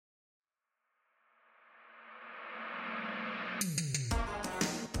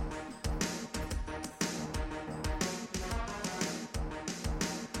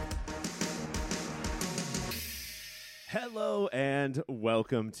Hello and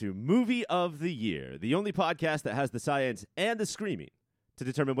welcome to Movie of the Year, the only podcast that has the science and the screaming to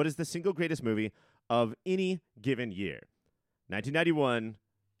determine what is the single greatest movie of any given year. 1991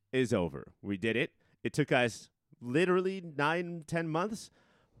 is over. We did it. It took us literally 9-10 months,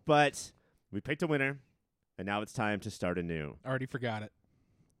 but we picked a winner, and now it's time to start anew. Already forgot it.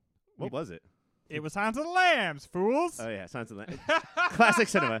 What was it? It was Silence of the Lambs, fools. Oh, yeah, Silence of the Lambs. Classic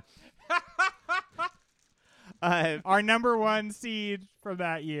cinema. Our number one seed from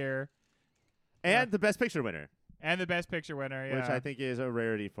that year. And the Best Picture winner. And the Best Picture winner, yeah. Which I think is a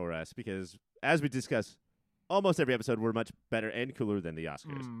rarity for us because, as we discuss almost every episode, we're much better and cooler than the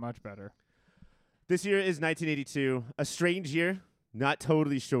Oscars. Much better. This year is 1982, a strange year. Not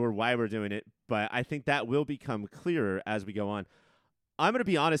totally sure why we're doing it, but I think that will become clearer as we go on. I'm going to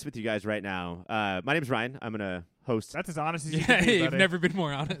be honest with you guys right now. My name's Ryan. I'm going to host. That's as honest as you can be, You've buddy. never been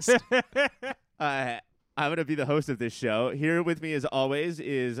more honest. I'm going to be the host of this show. Here with me, as always,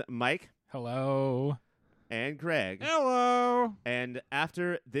 is Mike Hello. and Greg. Hello. And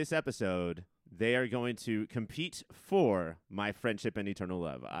after this episode, they are going to compete for my friendship and eternal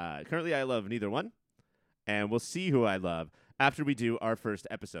love. Currently, I love neither one, and we'll see who I love after we do our first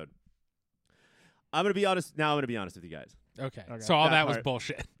episode. I'm going to be honest. Now I'm going to be honest with you guys. Okay. Okay. So all That that was part.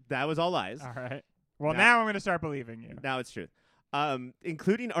 bullshit. That was all lies. All right. Well, Now- now I'm going to start believing you. Now it's truth.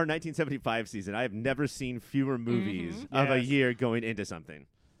 Including our 1975 season, I have never seen fewer movies of a Yes. year going into something.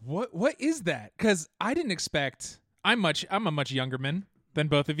 What is that? Because I didn't expect. I'm a much younger man than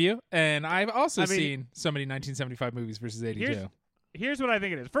both of you, and I've also seen so many 1975 movies versus 82. Here's what I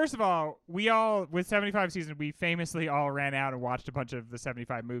think it is. First of all, we all, with 75 season, we famously all ran out and watched a bunch of the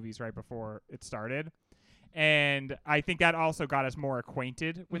 75 movies right before it started. And I think that also got us more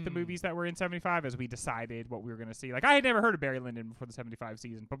acquainted with the movies that were in 75 as we decided what we were going to see. Like, I had never heard of Barry Lyndon before the 75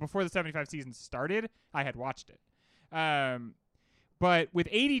 season, but before the 75 season started, I had watched it. But with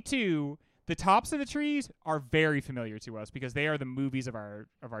 82, the tops of the trees are very familiar to us because they are the movies of our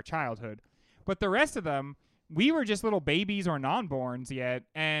childhood. But the rest of them, we were just little babies or non-borns yet.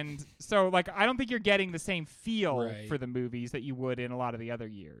 And so, like, I don't think you're getting the same feel Right. for the movies that you would in a lot of the other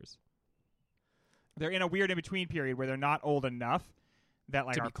years. They're in a weird in-between period where they're not old enough that,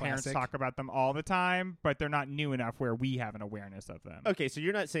 like, To our be parents classic. talk about them all the time, but they're not new enough where we have an awareness of them. Okay, so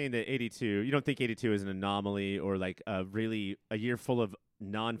you're not saying that 82, you don't think 82 is an anomaly or like a year full of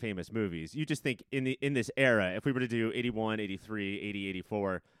non-famous movies. You just think in this era, if we were to do 81, 83, 80,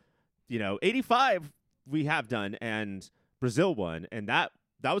 84, 85 we have done, and Brazil won, and that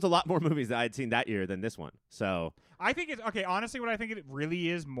was a lot more movies that I'd seen that year than this one. So I think it's okay. Honestly, what I think it really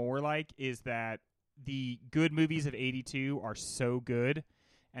is more like is that the good movies of 82 are so good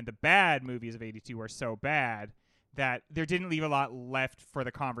and the bad movies of 82 are so bad that there didn't leave a lot left for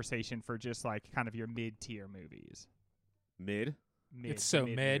the conversation for just like kind of your mid-tier movies. It's so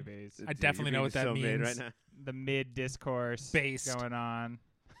mid. Movies. I definitely know what that so means. mid right now. The mid discourse Based. going on.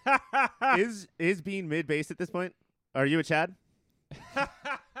 Is being mid-based at this point? Are you a Chad?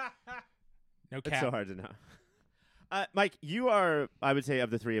 No It's cap. so hard to know. Mike, you are, I would say, of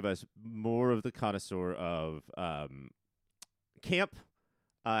the three of us, more of the connoisseur of camp,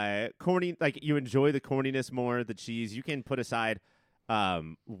 corny. Like, you enjoy the corniness more, the cheese. You can put aside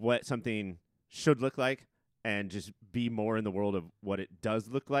what something should look like and just be more in the world of what it does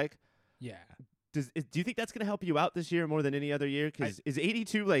look like. Yeah. Do you think that's going to help you out this year more than any other year? Because is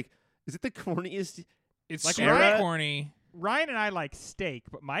 82, like, is it the corniest? It's Like super era? corny. Ryan and I like steak,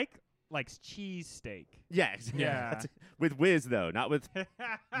 but Mike likes cheese steak. Yeah. Yeah. That's- with whiz, though, not with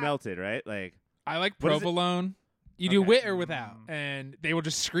melted, right? Like, I like What is it? provolone. You do Okay. with or without, and they will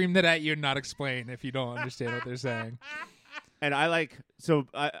just scream that at you and not explain if you don't understand what they're saying. and I like, so,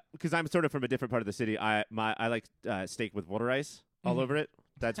 because I'm sort of from a different part of the city, I like steak with water ice all over it.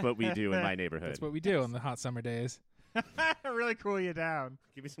 That's what we do in my neighborhood. That's what we do on the hot summer days. Really cool you down.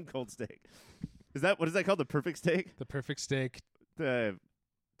 Give me some cold steak. What is that called? The perfect steak? The perfect steak. The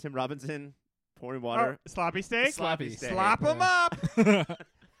Tim Robinson pouring Oh, water. sloppy steak? Sloppy steak. Slop them Yeah.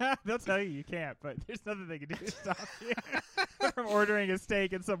 up. They'll tell you can't, but there's nothing they can do to stop you from ordering a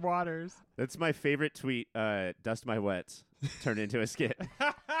steak and some waters. That's my favorite tweet. Dust my wets turned into a skit.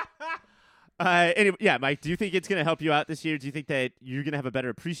 Anyway, yeah, Mike, do you think it's going to help you out this year? Do you think that you're going to have a better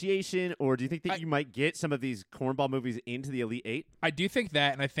appreciation, or do you think that you might get some of these cornball movies into the Elite Eight? I do think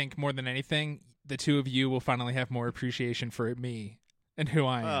that, and I think more than anything, the two of you will finally have more appreciation for me and who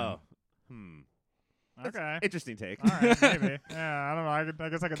I am. Oh, Okay. interesting take. All right, maybe. Yeah, I don't know. I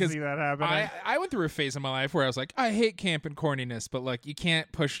guess I can 'Cause see that happening. I went through a phase in my life where I was like, I hate camp and corniness, but like you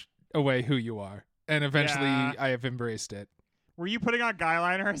can't push away who you are. And eventually Yeah. I have embraced it. Were you putting on guy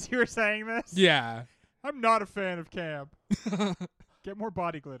liner as you were saying this? Yeah. I'm not a fan of camp. Get more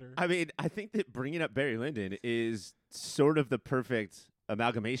body glitter. I mean, I think that bringing up Barry Lyndon is sort of the perfect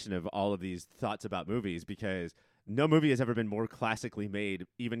amalgamation of all of these thoughts about movies, because no movie has ever been more classically made.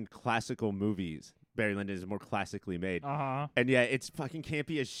 Even classical movies, Barry Lyndon is more classically made. Uh-huh. And yeah, it's fucking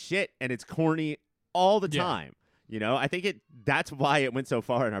campy as shit, and it's corny all the Yeah. time. You know, I think that's why it went so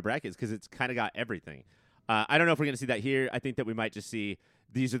far in our brackets, because it's kind of got everything. I don't know if we're going to see that here. I think that we might just see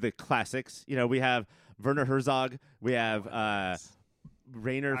these are the classics. You know, we have Werner Herzog. We have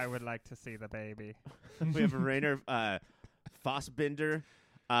Rainer. I would like to see the baby. We have Rainer Fassbinder.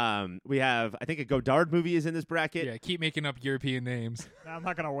 We have, I think, a Godard movie is in this bracket. Yeah, keep making up European names. I'm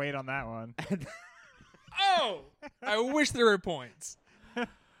not going to wait on that one. Oh, I wish there were points.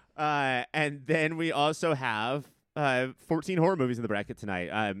 And then we also have 14 horror movies in the bracket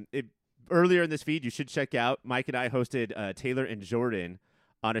tonight. Earlier in this feed, you should check out, Mike and I hosted Taylor and Jordan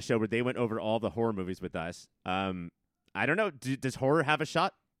on a show where they went over all the horror movies with us. I don't know. Does horror have a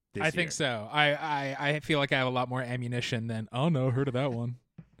shot this I year? think so. I feel like I have a lot more ammunition than, oh no, heard of that one.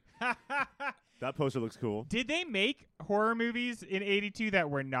 That poster looks cool. Did they make horror movies in 82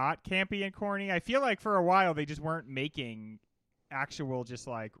 that were not campy and corny? I feel like for a while they just weren't making actual just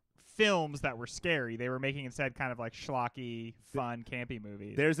like films that were scary. They were making instead kind of like schlocky, fun, campy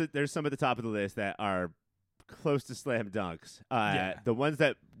movies. There's some at the top of the list that are close to slam dunks. Yeah. The ones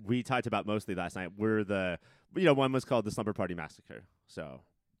that we talked about mostly last night were one was called The Slumber Party Massacre. So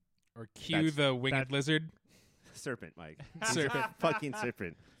Or cue That's- the winged lizard. serpent, Mike. Serpent. Fucking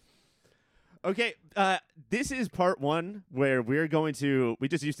serpent. Okay, this is part one where we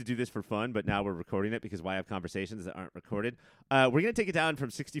just used to do this for fun, but now we're recording it because why have conversations that aren't recorded? We're going to take it down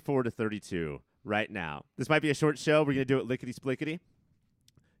from 64 to 32 right now. This might be a short show. We're going to do it lickety-splickety.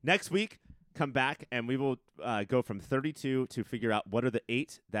 Next week, come back, and we will go from 32 to figure out what are the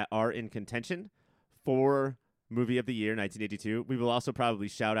 8 that are in contention for Movie of the Year 1982. We will also probably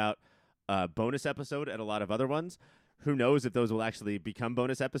shout out a bonus episode and a lot of other ones. Who knows if those will actually become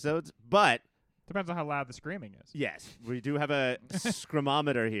bonus episodes, but Depends on how loud the screaming is. yes, we do have a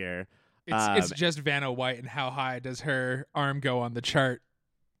screamometer here. It's just Vanna White and how high does her arm go on the chart.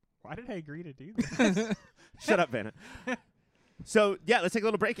 Why did I agree to do this? Shut up, Vanna. So, yeah, let's take a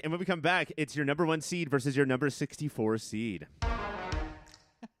little break, and when we come back, it's your number 1 seed versus your number 64 seed.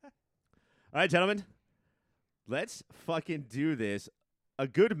 All right, gentlemen, let's fucking do this. A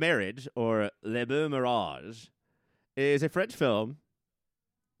Good Marriage, or Le Beau Mirage, is a French film,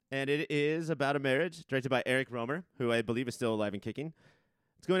 and it is about a marriage directed by Eric Romer, who I believe is still alive and kicking.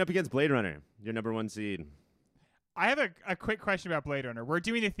 It's going up against Blade Runner, your number 1 seed. I have a quick question about Blade Runner. We're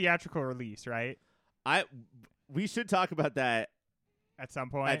doing the theatrical release, right? We should talk about that At some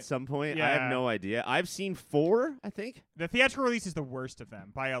point. at some point. I Yeah. have no idea. I've seen 4, I think. The theatrical release is the worst of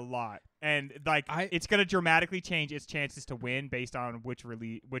them by a lot, and like I- it's going to dramatically change its chances to win based on which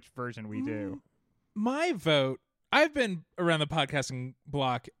version we do. My vote, I've been around the podcasting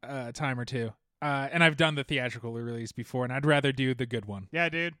block a time or two, and I've done the theatrical release before, and I'd rather do the good one. Yeah,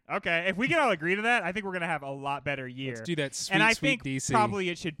 dude. Okay, if we can all agree to that, I think we're going to have a lot better year. Let's do that sweet, and I sweet think DC. probably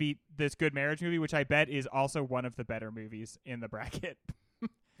it should beat this Good Marriage movie, which I bet is also one of the better movies in the bracket.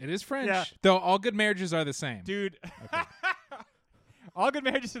 It is French. Yeah. Though all good marriages are the same. Dude. All good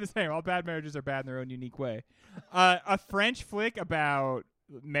marriages are the same. All bad marriages are bad in their own unique way. A French flick about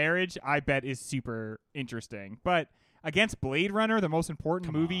marriage, I bet, is super interesting. But against Blade Runner, the most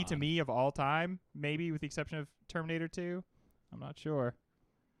important Come movie to on. me of all time, maybe with the exception of Terminator 2, I'm not sure.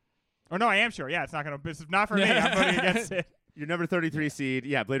 Or no, I am sure. Yeah, it's not going to. It's not for me. I'm voting against it. Your number 33 seed,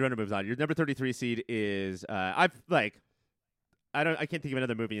 yeah, Blade Runner moves on. Your number 33 seed is I can't think of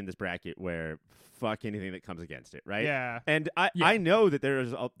another movie in this bracket where fuck anything that comes against it, right? Yeah. And Yeah. I know that there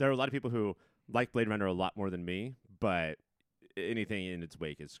are a lot of people who like Blade Runner a lot more than me, but anything in its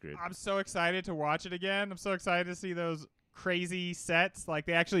wake is screwed. I'm so excited to watch it again. I'm so excited to see those crazy sets. Like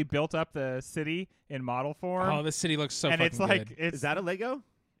they actually built up the city in model form. Oh, this city looks so and fucking it's like good. it's Is that a Lego?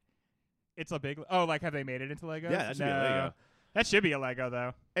 it's a big. Oh, like have they made it into Lego? Yeah, that should be a Lego. That should be a Lego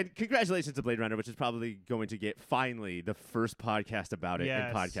though. And congratulations to Blade Runner, which is probably going to get finally the first podcast about it Yes,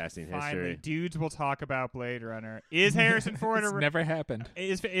 in podcasting finally, history. dudes will talk about Blade Runner. Is Harrison Ford It's a never happened.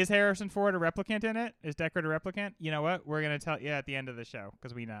 is Harrison Ford a replicant in it? Is Deckard a replicant? You know what? We're gonna tell you at the end of the show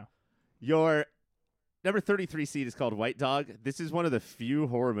because we know. Your number 33 seed is called White Dog. This is one of the few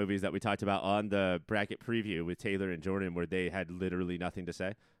horror movies that we talked about on the bracket preview with Taylor and Jordan where they had literally nothing to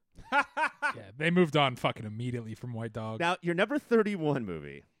say. Yeah, they moved on fucking immediately from White Dog. Now, your number 31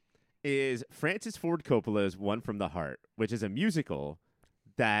 movie is Francis Ford Coppola's One from the Heart, which is a musical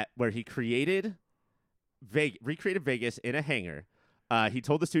where he recreated Vegas in a hangar He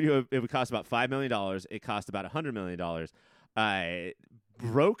told the studio it would cost about $5 million. It cost about $100 million.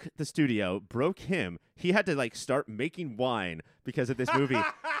 Broke the studio, broke him. He had to like start making wine because of this movie.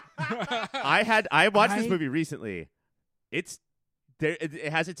 I watched this movie recently. It's there.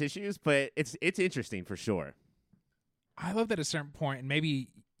 It has its issues, but it's interesting for sure. I love that at a certain point, and maybe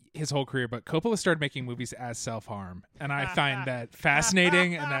his whole career, but Coppola started making movies as self-harm, and I find that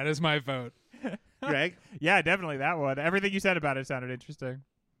fascinating, and that is my vote. Greg? Yeah, definitely that one. Everything you said about it sounded interesting.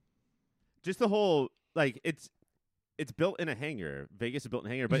 Just the whole, like, it's built in a hangar. Vegas is built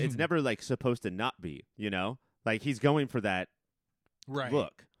in a hangar, but it's never, like, supposed to not be, you know? Like, he's going for that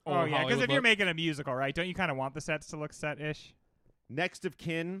look. Oh, yeah, because if you're making a musical, right, don't you kind of want the sets to look set-ish? Next of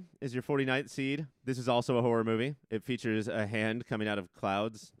Kin is your 49th seed. This is also a horror movie. It features a hand coming out of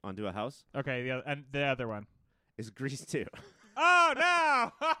clouds onto a house. Okay, and the other one is Grease 2. Oh,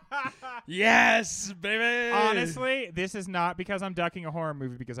 no! Yes, baby! Honestly, this is not because I'm ducking a horror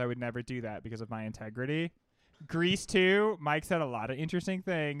movie, because I would never do that because of my integrity. Grease 2, Mike said a lot of interesting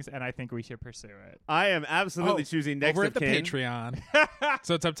things, and I think we should pursue it. I am absolutely choosing Next over of at the Kin. Patreon.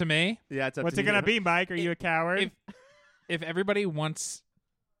 So it's up to me? Yeah, it's up What's to it you. going to be, Mike? Are you a coward? If everybody wants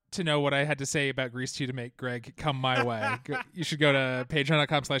to know what I had to say about Grease 2 to make Greg come my way, you should go to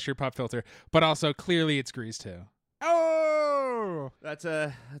patreon.com/yourpopfilter. But also, clearly, it's Grease 2. Oh! That's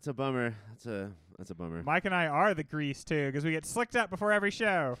a bummer. That's a bummer. Mike and I are the Grease 2 because we get slicked up before every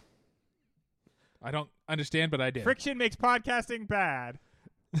show. I don't understand, but I did. Friction makes podcasting bad.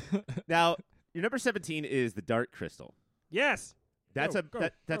 Now, your number 17 is The Dark Crystal. Yes. That's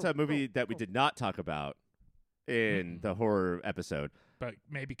a movie that we did not talk about in the horror episode. But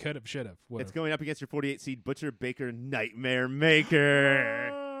maybe could have, should have. It's going up against your 48 seed Butcher Baker Nightmare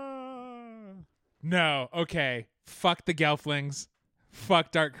Maker. No, okay. Fuck the Gelflings.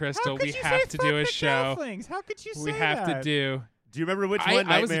 Fuck Dark Crystal. We have to do a show. Gelflings? How could you say we have to do. Do you remember which one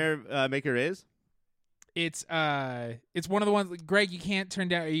Nightmare Maker is? It's one of the ones. Greg, you can't turn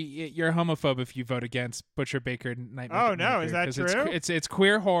down. You're a homophobe if you vote against Butcher Baker Nightmare. Oh no, Maker, is that true? It's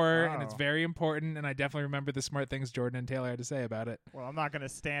queer horror and it's very important. And I definitely remember the smart things Jordan and Taylor had to say about it. Well, I'm not going to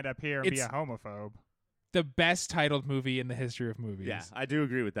stand up here and be a homophobe. The best titled movie in the history of movies. Yeah, I do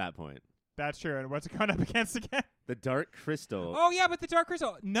agree with that point. That's true. And what's it going up against again? The Dark Crystal. Oh yeah, but the Dark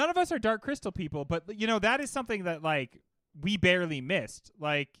Crystal. None of us are Dark Crystal people, but you know that is something that like we barely missed.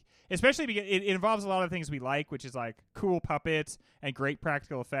 Like. Especially because it involves a lot of things we like, which is like cool puppets and great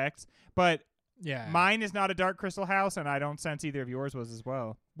practical effects. But yeah, mine is not a Dark Crystal house, and I don't sense either of yours was as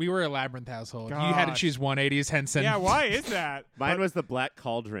well. We were a Labyrinth household. Gosh. You had to choose 180s Henson. Yeah, why is that? Mine was The Black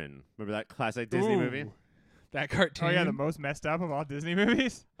Cauldron. Remember that classic Disney movie? That cartoon. Oh yeah, the most messed up of all Disney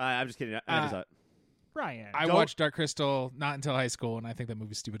movies. I'm just kidding. I never saw it. Ryan, I watched Dark Crystal not until high school, and I think that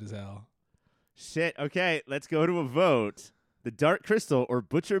movie's stupid as hell. Shit. Okay, let's go to a vote. The Dark Crystal or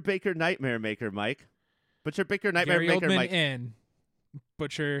Butcher Baker Nightmare Maker, Mike? Butcher Baker Nightmare Gary Maker, Oldman Mike. in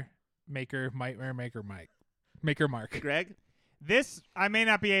Butcher Maker Nightmare Maker Mike. Maker Mark. Greg? This I may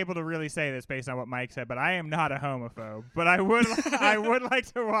not be able to really say this based on what Mike said, but I am not a homophobe. But I would I would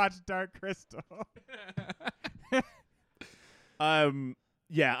like to watch Dark Crystal.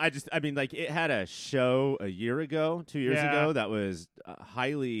 Yeah, I mean, like, it had a show a year ago, 2 years ago, that was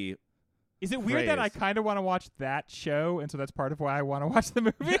highly. Is it weird that I kind of want to watch that show, and so that's part of why I want to watch the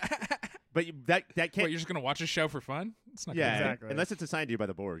movie? But that can't. What, you're just gonna watch a show for fun? It's not. Yeah, exactly. Unless it's assigned to you by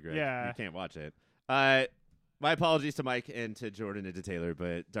the board, Greg. Yeah. You can't watch it. My apologies to Mike and to Jordan and to Taylor,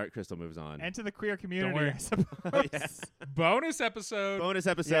 but Dark Crystal moves on. And to the queer community, worry. I suppose. Yes. Bonus episode Bonus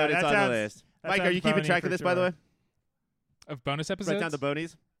episode. Yeah, it's that on sounds- the list. that Mike, are sounds you keeping bony track for of this, by the sure. way? of bonus episodes. Write down the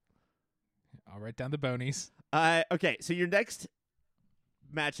bonies. I'll write down the bonies. Okay, so your next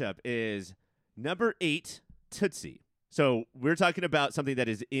matchup is number 8, Tootsie. So we're talking about something that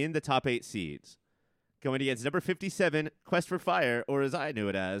is in the top 8 seeds. Going against number 57, Quest for Fire, or as I knew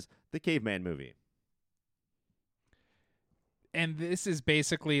it as, the Caveman movie. And this is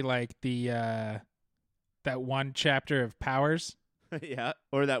basically like the that one chapter of Powers. Yeah,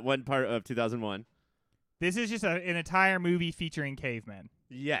 or that one part of 2001. This is just an entire movie featuring cavemen.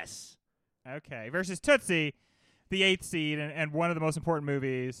 Yes. Okay, versus Tootsie, the 8th seed, and one of the most important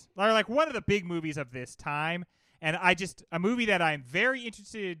movies, or like one of the big movies of this time. And a movie that I'm very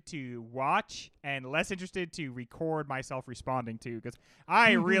interested to watch and less interested to record myself responding to, because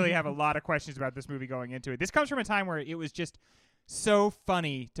I really have a lot of questions about this movie going into it. This comes from a time where it was just so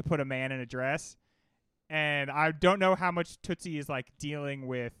funny to put a man in a dress. And I don't know how much Tootsie is like dealing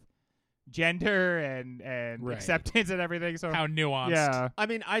with gender and Right. acceptance and everything. So How nuanced. yeah. I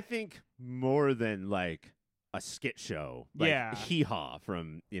mean, I think more than like a skit show. Like Yeah. Hee Haw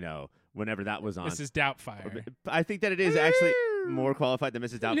from, whenever that was on. This is Doubtfire. I think that it is actually. more qualified than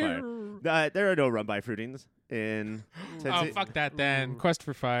Mrs. Doubtfire. There are no rum-by fruitings in Oh, fuck that then. Quest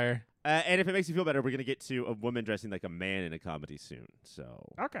for Fire. And if it makes you feel better, we're going to get to a woman dressing like a man in a comedy soon.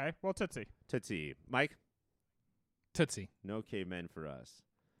 So Okay, well, Tootsie. Tootsie. Mike? Tootsie. No cavemen for us.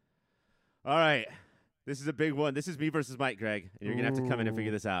 All right. This is a big one. This is me versus Mike, Greg. And you're going to have to come in and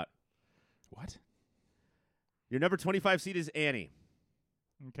figure this out. What? Your number 25 seed is Annie.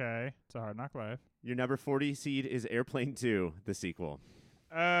 Okay, it's a Hard Knock Life. Your number 40 seed is Airplane 2, the sequel.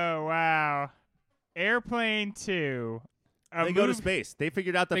 Oh, wow. Airplane 2. They go to space. They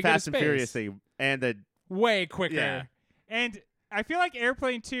figured out the They go to Fast and Furious space. thing. And the Way quicker. Yeah. And I feel like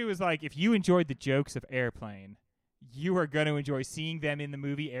Airplane 2 is like, if you enjoyed the jokes of Airplane, you are going to enjoy seeing them in the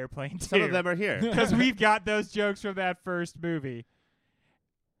movie Airplane 2. some of them are here. Because we've got those jokes from that first movie.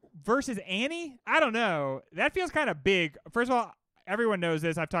 Versus Annie? I don't know. That feels kind of big. First of all, everyone knows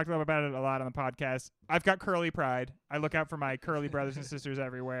this. I've talked about it a lot on the podcast. I've got curly pride. I look out for my curly brothers and sisters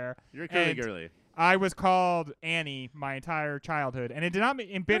everywhere. You're curly And girly. I was called Annie my entire childhood, and it did not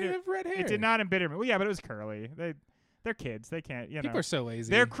embitter. You have red hair. It did not embitter me. Well, yeah, but it was curly. They're kids. They can't. You know. People are so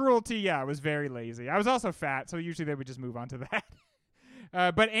lazy. Their cruelty, yeah, was very lazy. I was also fat, so usually they would just move on to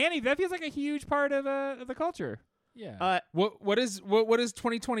that. But Annie, that feels like a huge part of the culture. Yeah. What does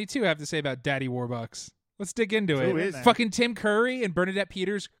 2022 have to say about Daddy Warbucks? Let's dig into Who it. is- Fucking Tim Curry and Bernadette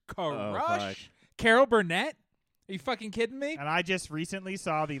Peters crush. fuck. Carol Burnett? Are you fucking kidding me? And I just recently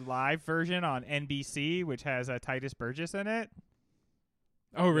saw the live version on NBC, which has Titus Burgess in it.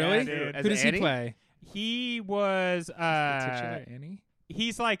 Oh really? dude. As Who does Annie? he play? He was The titular Annie?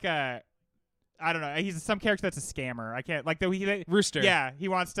 he's like I don't know. He's some character that's a scammer. I can't like though he Rooster. yeah, he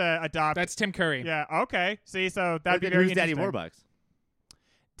wants to adopt. That's Tim Curry. Yeah, okay. See, so that'd be Then very who's Daddy interesting. Warbucks?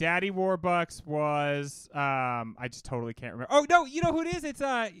 Daddy Warbucks was I just totally can't remember. Oh no, you know who it is? It's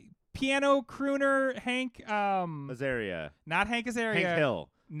piano crooner Hank Azaria. not Hank Azaria. Hank Hill.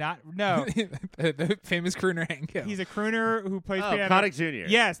 Not no. the famous crooner Hank Hill. He's a crooner who plays Oh, piano. Connick Jr.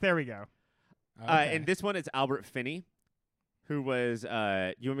 Yes, there we go. Okay. And this one, it's Albert Finney, who was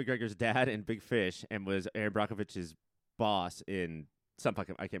Ewan McGregor's dad in Big Fish and was Aaron Brockovich's boss in some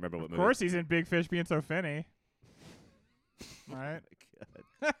fucking, I can't remember what Of movie. course he's in Big Fish being so finny. Right?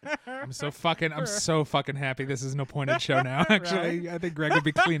 I'm so fucking happy this is an appointed show now. Actually, I think Greg would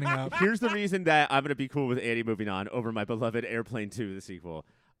be cleaning up. Here's the reason that I'm going to be cool with Annie moving on over my beloved Airplane 2, the sequel.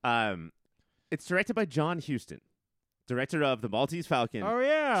 It's directed by John Huston, director of The Maltese Falcon, Oh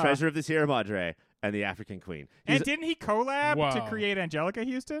yeah. Treasure of the Sierra Madre, and The African Queen. He's- And didn't he collab to Whoa. create Angelica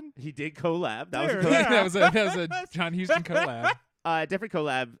Houston? he did collab. That was a Dude, collab. yeah. that was a John Huston collab. Different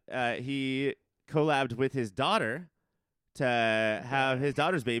collab. He collabed with his daughter to have his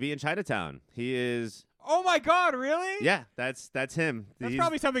daughter's baby in Chinatown. He is, Oh my God! Really? yeah, that's him. That's He's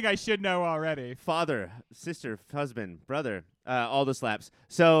probably something I should know already. father, sister, husband, brother, all the slaps.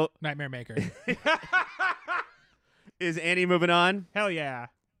 So Nightmare Maker. is Annie moving on? Hell yeah!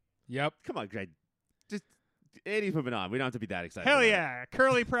 Yep. Come on, Greg. Just Annie's moving on. We don't have to be that excited. Hell about it. yeah!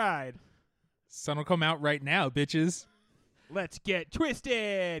 Curly Pride. Sun will come out right now, bitches. Let's get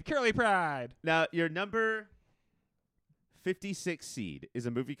twisted. Curly Pride. Now, your number 56 seed is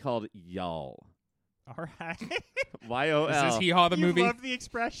a movie called Y'all. All right. Y-O-L. Is this Hee Haw the you movie? love the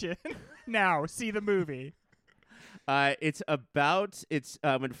expression. Now see the movie. It's about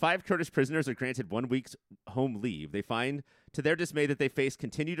when 5 Kurdish prisoners are granted 1 week's home leave. They find, to their dismay, that they face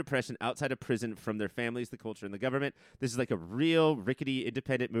continued oppression outside of prison from their families, the culture, and the government. This is like a real rickety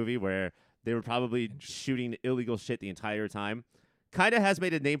independent movie where they were probably shooting illegal shit the entire time. Kind of has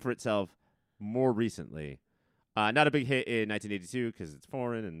made a name for itself more recently. Not a big hit in 1982 because it's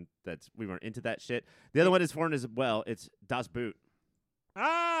foreign and we weren't into that shit. The other one is foreign as well. It's Das Boot.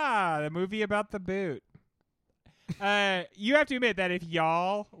 Ah, the movie about the boot. You have to admit that if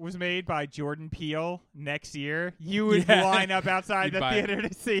Y'all was made by Jordan Peele next year, you would Yeah. line up outside You'd the buy it. theater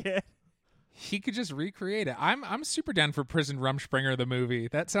to see it. He could just recreate it. I'm super down for Prison Rumspringa the movie.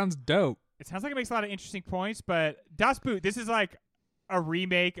 That sounds dope. It sounds like it makes a lot of interesting points, but Das Boot, this is like a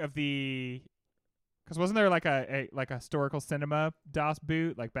remake of the. Because wasn't there like a historical cinema Das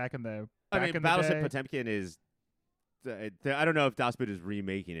Boot like back in the back in the Battleship day? Potemkin is. I don't know if Das Boot is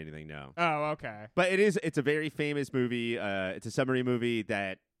remaking anything. No, Oh, okay. but it's a very famous movie. It's a submarine movie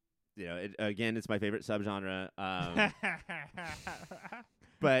that, again, it's my favorite subgenre.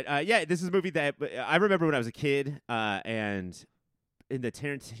 But yeah, this is a movie that I remember when I was a kid, and in the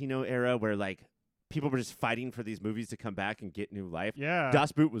Tarantino era, where like people were just fighting for these movies to come back and get new life. Yeah.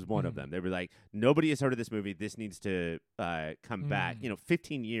 Das Boot was one of them. They were like, nobody has heard of this movie. This needs to come back.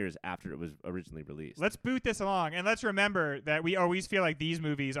 15 years after it was originally released. Let's boot this along, and let's remember that we always feel like these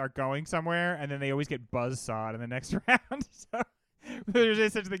movies are going somewhere, and then they always get buzzsawed in the next round. So there's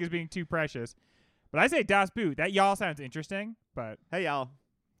just such a thing as being too precious. But I say Das Boot. That y'all sounds interesting, but Hey, y'all.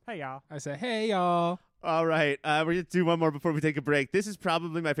 hey, y'all. I say, hey, y'all. All right. We're going to do one more before we take a break. This is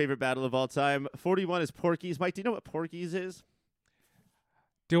probably my favorite battle of all time. 41 is Porky's. Mike, do you know what Porky's is?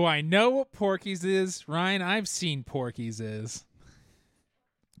 Do I know what Porky's is? Ryan, I've seen Porky's is.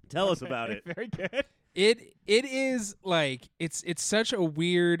 Tell us about it. Very good. It is like it's such a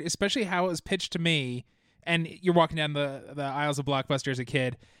weird, especially how it was pitched to me. And you're walking down the aisles of Blockbuster as a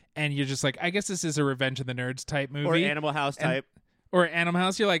kid, and you're just like, I guess this is a Revenge of the Nerds type movie, Or Animal House type. or Animal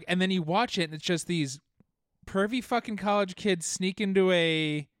House. You're like, and then you watch it, and it's just these pervy fucking college kids sneak into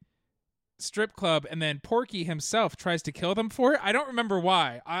a strip club, and then Porky himself tries to kill them for it. I don't remember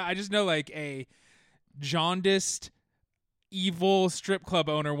why. I just know like a jaundiced, evil strip club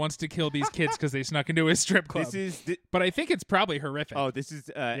owner wants to kill these kids because they snuck into his strip club. But I think it's probably horrific. Oh, this is,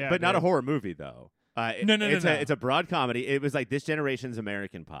 Yeah, but not a dude. horror movie though. No. It's a broad comedy. It was like this generation's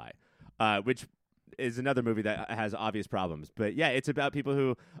American Pie, which is another movie that has obvious problems. But yeah, it's about people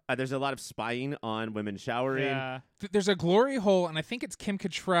who there's a lot of spying on women showering. Yeah. There's a glory hole, and I think it's Kim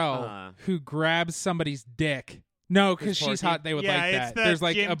Cattrall who grabs somebody's dick. No, because she's Porky? hot. They would Yeah, like it's that. the There's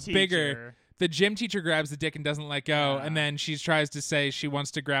like gym a bigger. teacher. The gym teacher grabs the dick and doesn't let go, Yeah. and then she tries to say she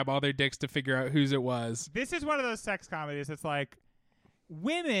wants to grab all their dicks to figure out whose it was. This is one of those sex comedies that's like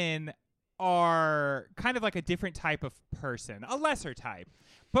women are kind of like a different type of person, a lesser type.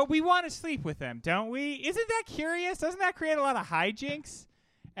 But we want to sleep with them, don't we? Isn't that curious? Doesn't that create a lot of hijinks?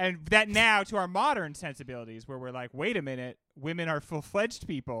 And that now to our modern sensibilities where we're like, wait a minute, women are full-fledged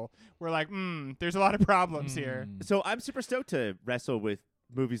people. We're like, there's a lot of problems here. So I'm super stoked to wrestle with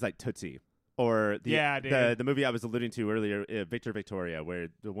movies like Tootsie. Or the movie I was alluding to earlier, Victor Victoria, where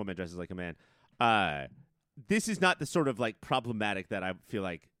the woman dresses like a man. This is not the sort of like problematic that I feel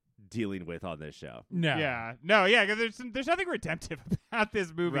like dealing with on this show. No. Yeah. Because there's nothing redemptive about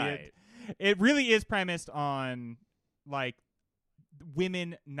this movie. Right. It really is premised on like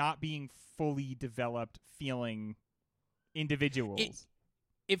women not being fully developed feeling individuals.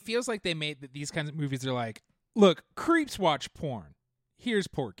 It feels like they made these kinds of movies are like, look, creeps watch porn. Here's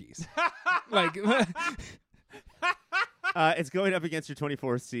Porky's. Like It's going up against your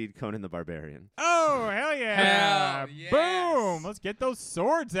 24th seed, Conan the Barbarian. Oh, hell yeah. Hell yes. Boom. Let's get those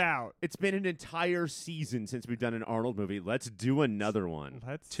swords out. It's been an entire season since we've done an Arnold movie. Let's do another one.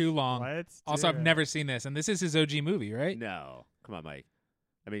 Too long. Let's Also, do I've it. never seen this, and this is his OG movie, right? No. Come on, Mike.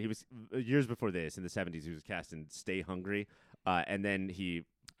 I mean, he was years before this, in the 70s, he was cast in Stay Hungry. And then he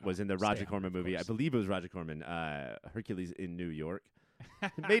was in the Stay Roger Hungry, Corman of movie. I course. believe it was Roger Corman, Hercules in New York.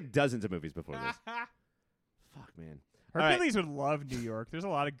 He made dozens of movies before this. Fuck, man. All right. Hercules would love New York. There's a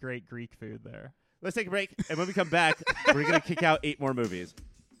lot of great Greek food there. Let's take a break, and when we come back, we're going to kick out 8 more movies.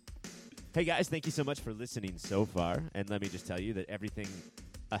 Hey, guys, thank you so much for listening so far. And let me just tell you that everything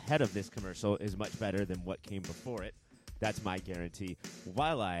ahead of this commercial is much better than what came before it. That's my guarantee.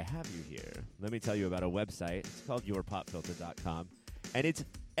 While I have you here, let me tell you about a website. It's called yourpopfilter.com, and it's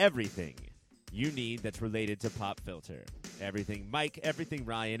everything you need that's related to Pop Filter. Everything Mike, everything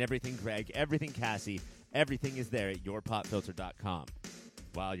Ryan, everything Greg, everything Cassie, everything is there at yourpopfilter.com.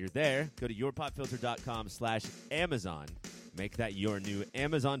 While you're there, go to yourpopfilter.com/Amazon. Make that your new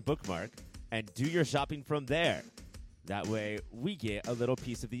Amazon bookmark and do your shopping from there. That way, we get a little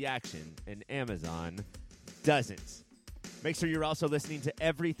piece of the action, and Amazon doesn't. Make sure you're also listening to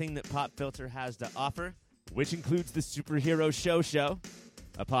everything that Pop Filter has to offer, which includes the Superhero Show,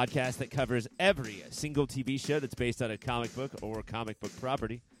 a podcast that covers every single TV show that's based on a comic book or comic book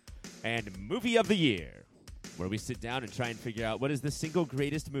property, and Movie of the Year, where we sit down and try and figure out what is the single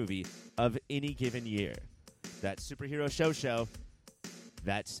greatest movie of any given year. That's Superhero Show,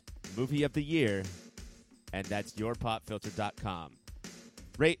 that's Movie of the Year, and that's yourpopfilter.com.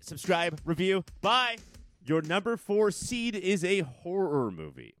 Rate, subscribe, review. Bye! Your number 4 seed is a horror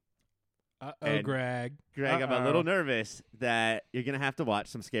movie. Uh-oh, And- Greg. Greg, I'm a little nervous that you're going to have to watch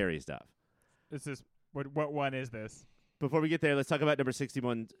some scary stuff. This is what one is this? Before we get there, let's talk about number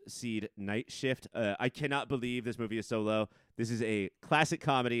 61 seed, Night Shift. I cannot believe this movie is so low. This is a classic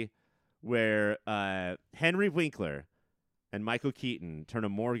comedy where Henry Winkler and Michael Keaton turn a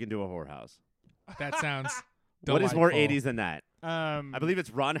morgue into a whorehouse. That sounds What is more delightful. 80s than that? I I believe it's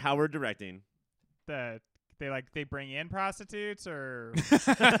Ron Howard directing. they bring in prostitutes or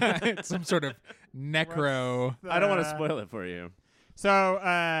Some sort of necro. I don't want to spoil it for you. So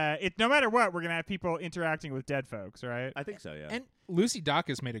it no matter what, we're gonna have people interacting with dead folks, right? I think so, yeah. And Lucy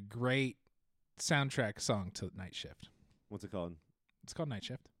Dacus made a great soundtrack song to Night Shift. What's it called? It's called Night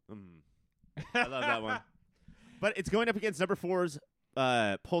Shift. I love that one. But it's going up against number 4's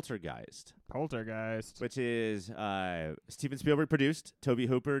Poltergeist, which is Steven Spielberg produced, Tobe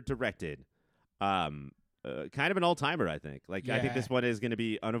Hooper directed. Kind of an all-timer, I think. I think this one is going to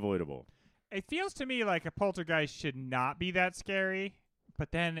be unavoidable. It feels to me like a Poltergeist should not be that scary,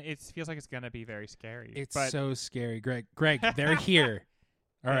 but then it feels like it's going to be very scary. It's so scary. Greg, they're here.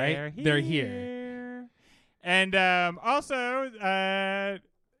 All right? They're here. And also,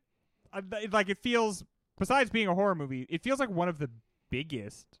 it feels, besides being a horror movie, it feels like one of the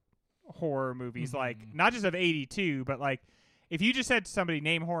biggest horror movies, not just of 82, but if you just said to somebody,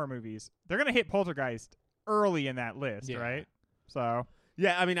 name horror movies, they're going to hit Poltergeist early in that list, right? So.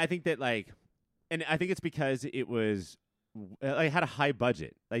 Yeah, I mean, I think that, and I think it's because it was, had a high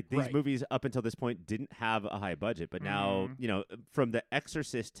budget. These movies up until this point didn't have a high budget, but now, from The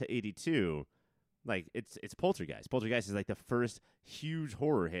Exorcist to 82, it's Poltergeist. Poltergeist is the first huge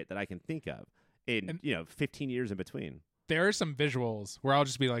horror hit that I can think of in 15 years in between. There are some visuals where I'll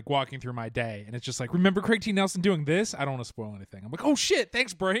just be walking through my day, and it's just remember Craig T. Nelson doing this? I don't want to spoil anything. I'm like, oh shit,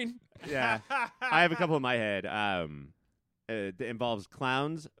 thanks, brain. Yeah, I have a couple in my head. That involves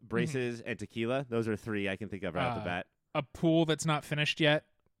clowns, braces, and tequila. Those are 3 I can think of right off the bat. A pool that's not finished yet.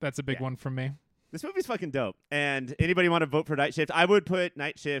 That's a big one from me. This movie's fucking dope. And anybody want to vote for Night Shift? I would put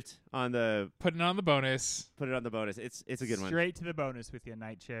Night Shift on the... Put it on the bonus. Put it on the bonus. It's a good one. Straight to the bonus with your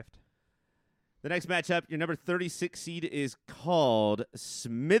Night Shift. The next matchup, your number 36 seed is called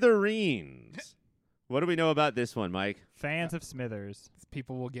Smithereens. What do we know about this one, Mike? Fans of Smithers.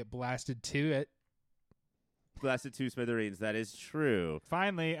 People will get blasted to it. Blasted to Smithereens. That is true.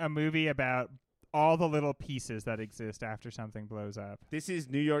 Finally, a movie about all the little pieces that exist after something blows up. This is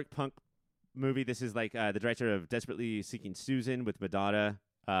New York punk movie. This is the director of Desperately Seeking Susan with Madonna.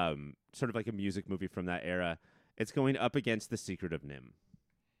 Sort of like a music movie from that era. It's going up against The Secret of NIMH.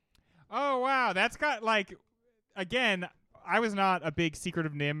 Oh, wow. That's got, again, I was not a big Secret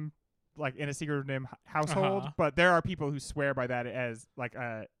of NIMH, in a Secret of NIMH household, but there are people who swear by that as,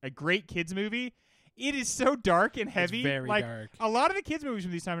 a great kids movie. It is so dark and heavy. It's very dark. A lot of the kids' movies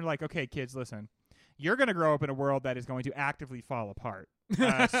from these times are okay, kids, listen. You're going to grow up in a world that is going to actively fall apart.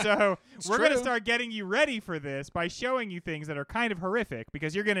 So we're going to start getting you ready for this by showing you things that are kind of horrific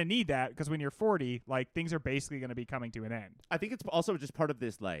because you're going to need that because when you're 40, things are basically going to be coming to an end. I think it's also just part of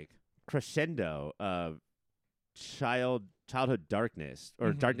this, crescendo of childhood darkness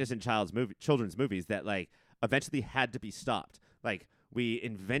or darkness in children's movies that eventually had to be stopped. We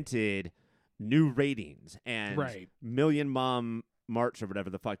invented new ratings and Million Mom March or whatever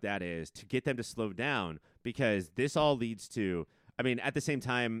the fuck that is to get them to slow down because this all leads to, at the same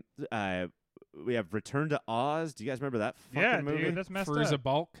time, we have Return to Oz. Do you guys remember that fucking movie? Dude, that's messed Fairuza up.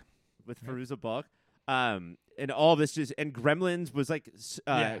 Balk. With Fairuza Balk. And all this and Gremlins was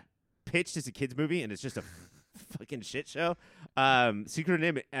pitched as a kids movie and it's just a fucking shit show. Secret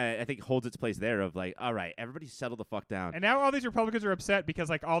of NIMH, I think, holds its place there of all right, everybody settle the fuck down. And now all these Republicans are upset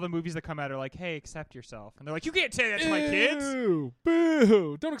because all the movies that come out are hey, accept yourself. And they're you can't say that to my kids.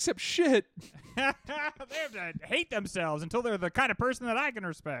 Boo! Don't accept shit. They have to hate themselves until they're the kind of person that I can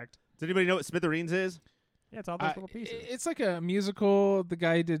respect. Does anybody know what Smithereens is? Yeah, it's all those little pieces. It's like a musical. The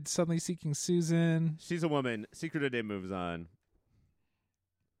guy did Suddenly Seeking Susan. She's a woman. Secret of NIMH moves on.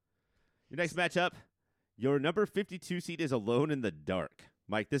 Your next matchup, your number 52 seed is Alone in the Dark.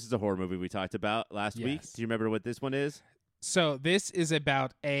 Mike, this is a horror movie we talked about last week. Do you remember what this one is? So this is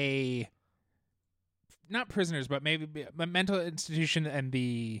about not prisoners, but maybe a mental institution, and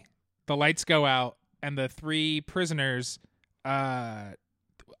the lights go out, and the 3 prisoners, a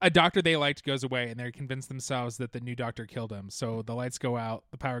doctor they liked goes away, and they convince themselves that the new doctor killed him. So the lights go out,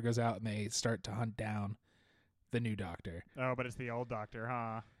 the power goes out, and they start to hunt down the new doctor. Oh, but it's the old doctor,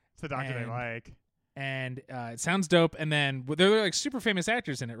 huh? It's the doctor they like. And it sounds dope. And then they're super famous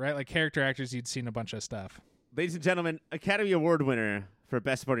actors in it, right? Character actors you'd seen a bunch of stuff. Ladies and gentlemen, Academy Award winner for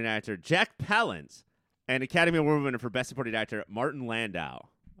Best Supporting Actor Jack Palance and Academy Award winner for Best Supporting Actor Martin Landau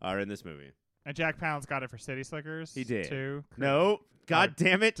are in this movie. And Jack Palance got it for City Slickers. He did. Too. No, God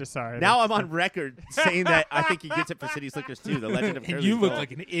damn it! Just sorry. Now I'm on record saying that I think he gets it for City Slickers too. The Legend of Curly's And you look Gold.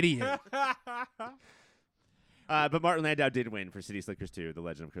 like an idiot. But Martin Landau did win for City Slickers 2, The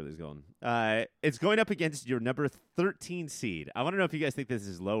Legend of Curly's Gold. It's going up against your number 13 seed. I want to know if you guys think this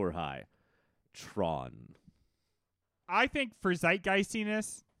is low or high. Tron. I think for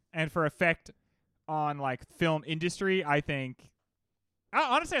zeitgeistiness and for effect on film industry, I think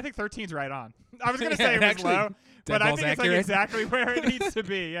Honestly, I think 13's right on. I was gonna say it was actually, low, but I Deadball's think it's like accurate. exactly where it needs to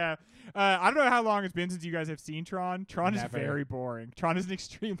be. Yeah. I don't know how long it's been since you guys have seen Tron. Tron is Never. very boring. Tron is an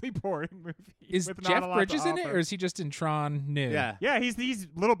extremely boring movie. Is with not Jeff a lot to Bridges in it, offer. or is he just in Tron New? Yeah. Yeah, he's these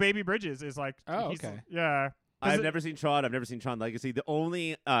little baby Bridges. Is like. Oh, he's- okay. Yeah. I've never seen Tron. I've never seen Tron Legacy. The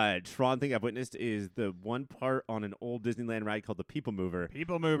only Tron thing I've witnessed is the one part on an old Disneyland ride called the People Mover,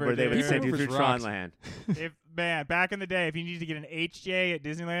 People Mover. where they would dude. send you Mover's through rocks. Tron Land. Man, back in the day, if you needed to get an HJ at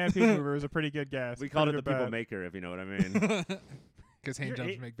Disneyland, People Mover was a pretty good guess. We called it Pretty the good People bet. Maker, if you know what I mean. Because hand Your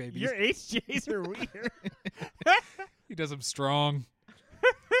jobs A- make babies. Your HJs are weird. He does them strong.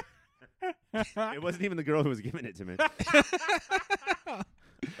 It wasn't even the girl who was giving it to me. I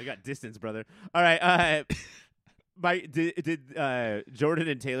got distance, brother. All right. Did Jordan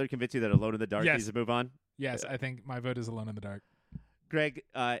and Taylor convince you that Alone in the Dark Yes. needs to move on? Yes, I think my vote is Alone in the Dark. Greg,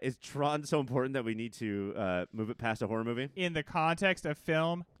 is Tron so important that we need to move it past a horror movie? In the context of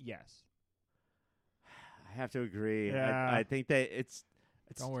film, yes. I have to agree. Yeah. I think that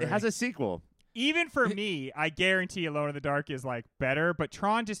Don't it has worry. a sequel. Even for me, I guarantee Alone in the Dark is like better, but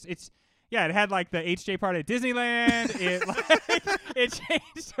Tron just it had like the HJ part at Disneyland. It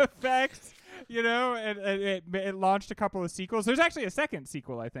changed effects, and it launched a couple of sequels. There's actually a second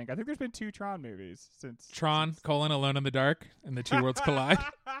sequel, I think. I think there's been 2 Tron movies since Tron, Alone in the Dark, and the two worlds collide.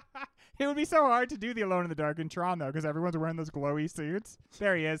 It would be so hard to do the Alone in the Dark in Tron though, because everyone's wearing those glowy suits.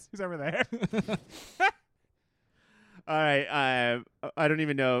 There he is. He's over there. All right. I don't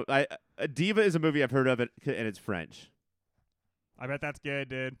even know. Diva is a movie I've heard of, and it's French. I bet that's good,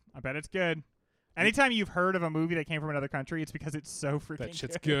 dude. I bet it's good. Anytime you've heard of a movie that came from another country, it's because it's so freaking That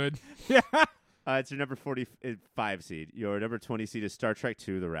shit's good. Yeah. It's your number 45 seed. Your number 20 seed is Star Trek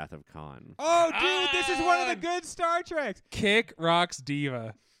II: The Wrath of Khan. Oh, dude, this is one of the good Star Treks. Kick rocks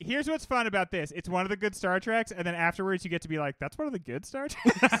diva. Here's what's fun about this. It's one of the good Star Treks, and then afterwards you get to be like, that's one of the good Star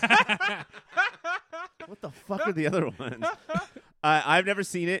Treks? What the fuck are the other ones? I've never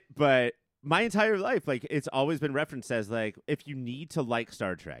seen it, but my entire life, like, it's always been referenced as like, if you need to like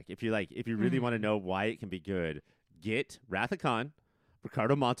Star Trek, if you really want to know why it can be good, get Wrath of Khan,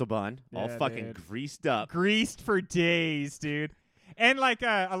 Ricardo Montalban, all Yeah, fucking dude. greased up. Greased for days, dude. And like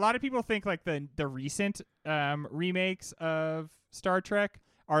a lot of people think like the recent remakes of Star Trek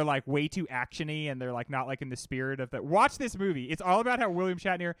are like way too actiony, and they're like not like in the spirit of that. Watch this movie. It's all about how William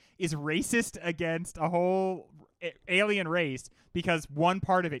Shatner is racist against a whole alien race because one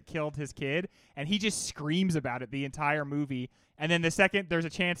part of it killed his kid, and he just screams about it the entire movie. And then the second there's a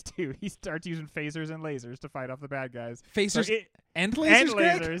chance to, he starts using phasers and lasers to fight off the bad guys. Phasers So and lasers, and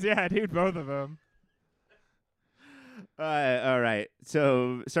Greg? lasers, yeah, dude, both of them. All right.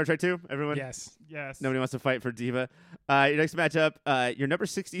 So Star Trek 2, everyone? Yes. Yes. Nobody wants to fight for Diva. Your next matchup, your number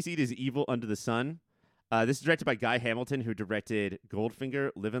 60 seed is Evil Under the Sun. This is directed by Guy Hamilton, who directed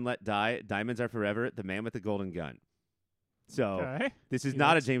Goldfinger, Live and Let Die, Diamonds Are Forever, The Man with the Golden Gun. So Okay. this is He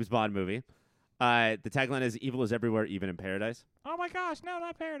not a looks- James Bond movie. The tagline is "Evil is everywhere, even in paradise." Oh my gosh, no,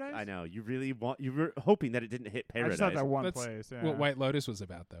 not Paradise. I know you were hoping that it didn't hit I paradise. just thought that one That's place. Yeah. What White Lotus was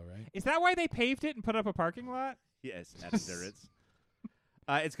about, though, right? Is that why they paved it and put up a parking lot? Yes, absurdits.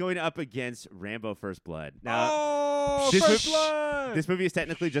 It's going up against Rambo: First Blood. Now, Oh, this First mov- Blood. this movie is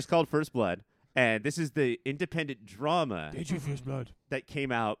technically just called First Blood, and this is the independent drama you First Blood? that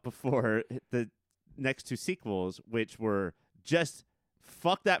came out before the next 2 sequels, which were just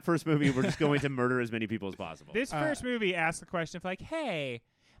fuck that first movie. We're just going to murder as many people as possible. This first movie asked the question of like, hey,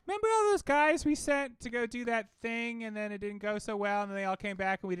 remember all those guys we sent to go do that thing, and then it didn't go so well, and then they all came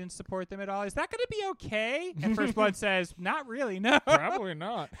back, and we didn't support them at all? Is that going to be okay? And First Blood says, not really, no. Probably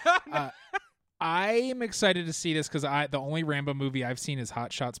not. I am excited to see this because the only Rambo movie I've seen is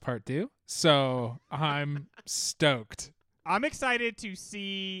Hot Shots Part 2. So I'm stoked. I'm excited to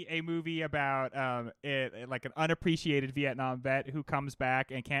see a movie about like an unappreciated Vietnam vet who comes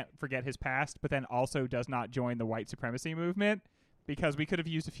back and can't forget his past, but then also does not join the white supremacy movement, because we could have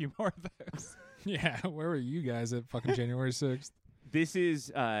used a few more of those. Yeah, where were you guys at fucking January 6th? This is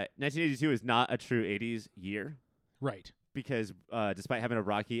 1982 is not a true 80s year. Right. Because despite having a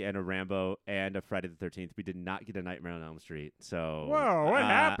Rocky and a Rambo and a Friday the 13th, we did not get a Nightmare on Elm Street. So Whoa, what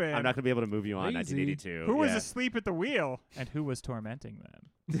happened? I'm not going to be able to move you on Lazy. 1982. Who was Yeah. asleep at the wheel, and who was tormenting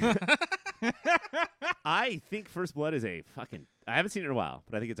them? I think First Blood is a fucking... I haven't seen it in a while,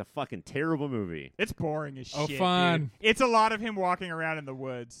 but I think it's a fucking terrible movie. It's boring as Oh, shit. fun. Dude. It's a lot of him walking around in the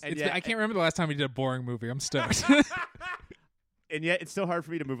woods. And It's yet, I can't remember the last time we did a boring movie. I'm stoked. and yet it's still hard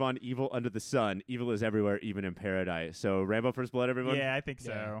for me to move on Evil Under the Sun. Evil is everywhere, even in paradise. So Rambo First Blood, everyone? Yeah, I think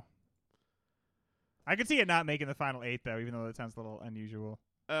so. Yeah. I could see it not making the final 8 though, even though that sounds a little unusual.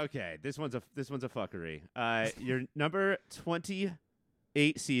 Okay, this one's a fuckery. Your number 20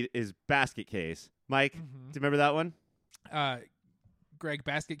 8 seed is Basket Case. Mike, do you remember that one? Greg,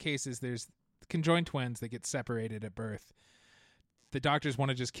 Basket Cases, there's conjoined twins that get separated at birth. The doctors want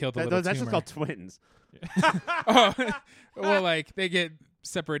to just kill the little That's tumor. just called twins. Oh, well, like they get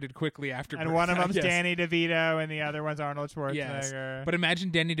separated quickly after birth. And one of I them's guess. Danny DeVito, and the other one's Arnold Schwarzenegger. Yes. But imagine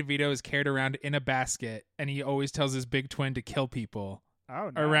Danny DeVito is carried around in a basket, and he always tells his big twin to kill people Oh,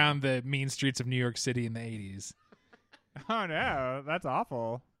 no. around the mean streets of New York City in the 80s. Oh, no. That's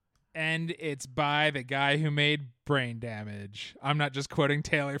awful. And it's by the guy who made Brain Damage. I'm not just quoting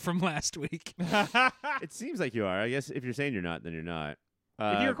Taylor from last week. It seems like you are. I guess if you're saying you're not, then you're not.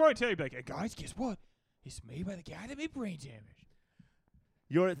 If you were going to tell you, be like, hey, guys, guess what? It's made by the guy that made Brain Damage.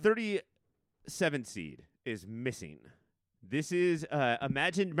 Your 37 seed is Missing. This is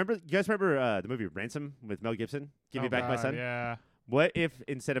imagine. You guys remember the movie Ransom with Mel Gibson? Give Me Back My Son. Yeah. What if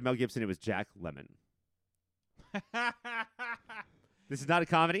instead of Mel Gibson it was Jack Lemmon? This is not a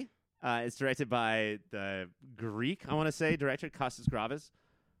comedy. It's directed by the Greek, I want to say, director Kostas Gravis.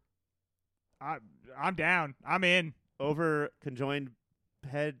 I'm down. I'm in. Over conjoined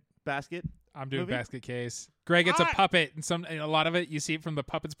head basket. I'm doing Movie? Basket Case. Greg, it's a puppet, and a lot of it you see it from the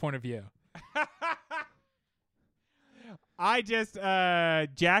puppet's point of view. I just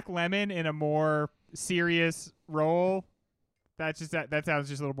Jack Lemmon in a more serious role. That sounds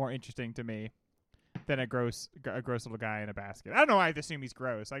just a little more interesting to me than a gross little guy in a basket. I don't know why I assume he's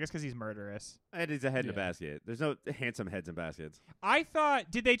gross. I guess because he's murderous. And he's a head in a Yeah. basket. There's no handsome heads in baskets. I thought,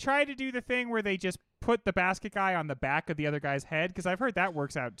 did they try to do the thing where they just put the basket guy on the back of the other guy's head? Because I've heard that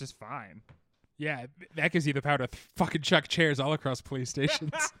works out just fine. Yeah, that gives you the power to fucking chuck chairs all across police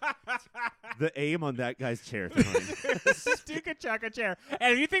stations. The aim on that guy's chair, Tony. Dude could chuck a chair.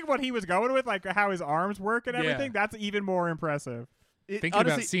 And if you think what he was going with, like how his arms work and Yeah. everything, that's even more impressive. Thinking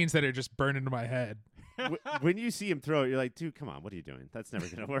Honestly, about scenes that are just burned into my head. when you see him throw it, you're like, dude, come on, what are you doing? That's never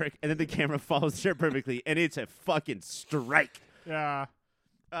going to work. And then the camera follows the chair perfectly, and it's a fucking strike. Yeah.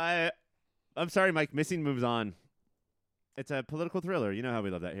 I'm sorry, Mike. Missing moves on. It's a political thriller. You know how we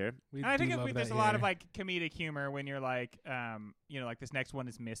love that here. We I do think love there's that a lot here. of like comedic humor when you're like, like this next one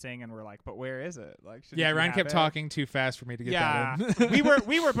is missing, and we're like, but where is it? Like, shouldn't Yeah, you Ryan have kept it? talking too fast for me to get Yeah, that in.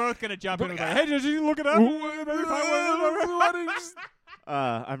 we were both gonna jump in and be like, hey, did you look it up?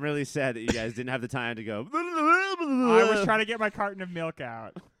 I'm really sad that you guys didn't have the time to go. I was trying to get my carton of milk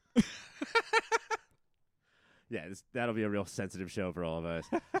out. Yeah, that'll be a real sensitive show for all of us.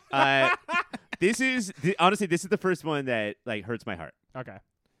 Honestly, this is the first one that like hurts my heart. Okay.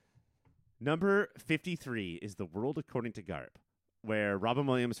 Number 53 is The World According to Garp, where Robin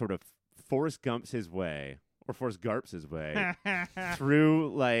Williams sort of Forrest Gumps his way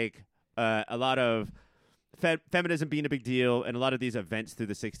through like a lot of feminism being a big deal and a lot of these events through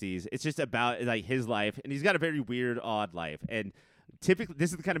the 60s. It's just about like his life, and he's got a very weird, odd life. And typically,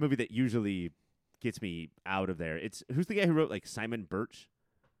 this is the kind of movie that usually gets me out of there. Who's the guy who wrote like Simon Birch?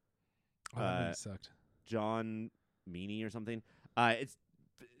 Oh, that movie sucked. John Meany or something. It's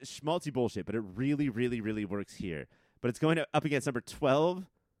schmaltzy bullshit, but it really, really, really works here. But it's going up against number 12,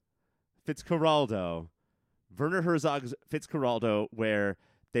 Fitzcarraldo, Werner Herzog's Fitzcarraldo, where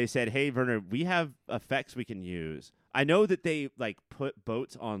they said, "Hey, Werner, we have effects we can use." I know that they like put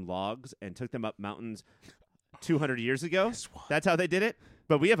boats on logs and took them up mountains 200 years ago. That's how they did it.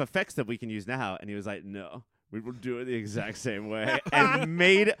 But we have effects that we can use now. And he was like, "No, we will do it the exact same way," and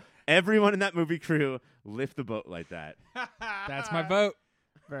made everyone in that movie crew lift the boat like that. That's my vote.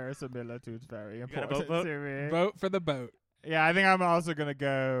 Verisimilitude's very got a important vote? to me. Vote for the boat. Yeah, I think I'm also gonna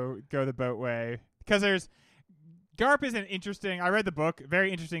go the boat way because Garp is an interesting. I read the book,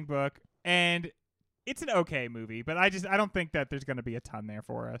 very interesting book, and it's an okay movie. But I don't think that there's gonna be a ton there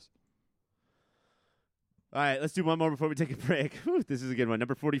for us. All right, let's do one more before we take a break. Whew, this is a good one.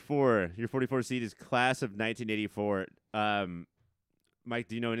 Number 44. Your 44 seed is Class of 1984. Mike,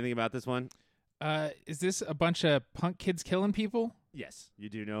 do you know anything about this one? Is this a bunch of punk kids killing people? Yes, you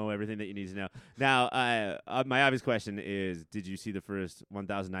do know everything that you need to know. Now, my obvious question is, did you see the first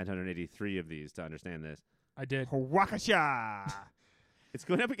 1,983 of these to understand this? I did. Wakasha. It's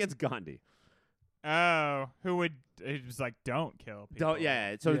going up against Gandhi. Oh, who would? It was like, don't kill people. Don't,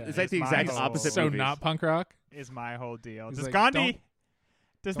 yeah, so Yeah, it's like the it's exact my opposite So movies. not punk rock? Is my whole deal. He's Does like, Gandhi? don't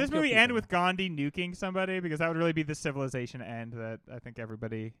Does kill this movie end people. with Gandhi nuking somebody? Because that would really be the civilization end that I think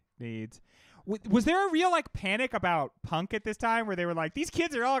everybody needs. Was there a real like panic about punk at this time where they were like, these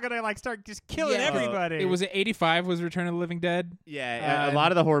kids are all gonna like start just killing Yeah. everybody? It was 85 was Return of the Living Dead. Yeah, a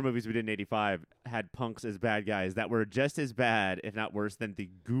lot of the horror movies we did in 85 had punks as bad guys that were just as bad, if not worse, than the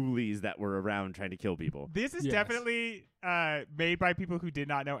ghoulies that were around trying to kill people. This is Yes. definitely made by people who did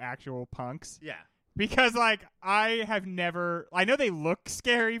not know actual punks. Yeah. because like I know they look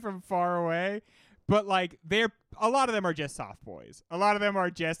scary from far away, but like a lot of them are just soft boys. A lot of them are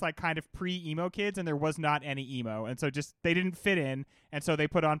just like kind of pre-emo kids, and there was not any emo, and so just they didn't fit in, and so they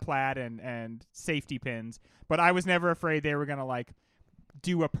put on plaid and safety pins. But I was never afraid they were gonna like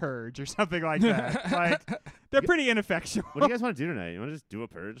do a purge or something like that. Like they're pretty ineffectual. What do you guys want to do tonight? You want to just do a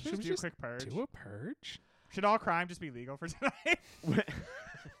purge? Should we do a quick purge? Do a purge? Should all crime just be legal for tonight?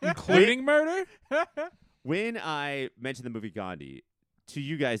 Including murder? When I mentioned the movie Gandhi to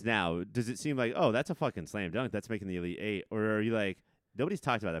you guys now, does it seem like, oh, that's a fucking slam dunk? That's making the Elite Eight? Or are you like, nobody's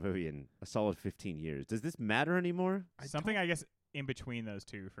talked about that movie in a solid 15 years. Does this matter anymore? Something, I guess, in between those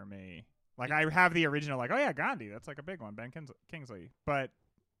two for me. Like, I have the original, like, oh, yeah, Gandhi. That's like a big one, Ben Kingsley. But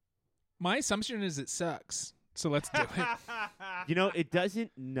My assumption is it sucks. So let's do it. You know, it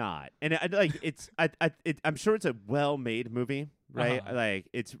doesn't not. And I'm sure it's a well-made movie, right? Uh-huh. Like,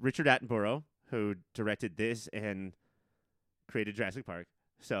 it's Richard Attenborough who directed this and created Jurassic Park.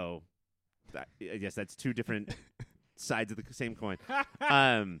 So I guess that's two different sides of the same coin.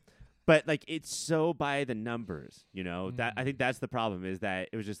 But like it's so by the numbers, you know. That I think that's the problem, is that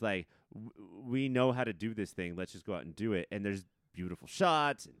it was just like we know how to do this thing. Let's just go out and do it. And there's beautiful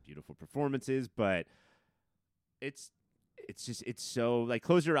shots and beautiful performances, but it's so like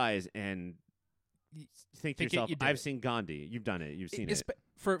close your eyes and think to yourself, I've seen Gandhi. You've done it. You've seen it.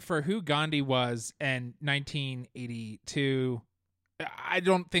 For who Gandhi was in 1982, I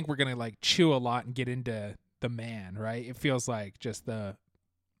don't think we're gonna like chew a lot and get into the man, right? It feels like just the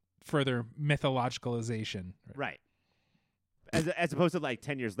further mythologicalization, right? As opposed to like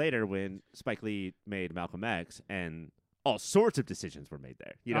 10 years later when Spike Lee made Malcolm X and all sorts of decisions were made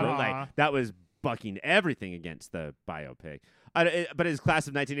there. You know, like that was bucking everything against the biopic. But is Class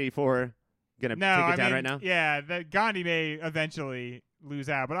of 1984 gonna take it down right now? Yeah, Gandhi may eventually lose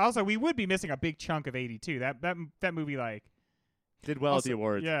out, but also we would be missing a big chunk of 82. That movie like did well at the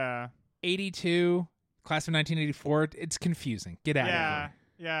awards. Yeah, 82, Class of 1984. It's confusing. Get out of here.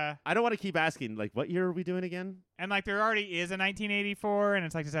 Yeah. I don't want to keep asking, like, what year are we doing again? And, like, there already is a 1984, and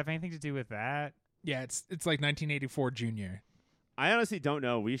it's like, does it have anything to do with that? Yeah, it's like 1984 Junior. I honestly don't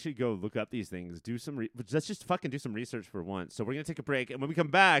know. We should go look up these things. Do some let's just fucking do some research for once. So we're going to take a break, and when we come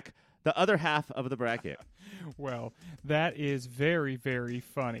back, the other half of the bracket. Well, that is very, very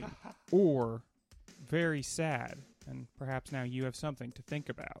funny. Or very sad, and perhaps now you have something to think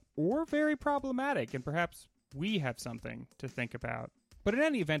about. Or very problematic, and perhaps we have something to think about. But in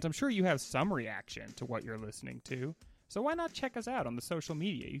any event, I'm sure you have some reaction to what you're listening to. So why not check us out on the social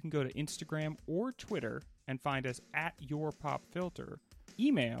media? You can go to Instagram or Twitter and find us at YourPopFilter.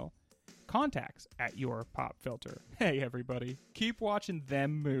 Email contacts@YourPopFilter. Hey, everybody. Keep watching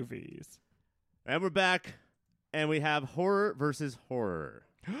them movies. And we're back, and we have horror versus horror.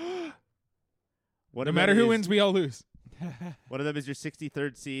 No matter who wins, we all lose. One of them is your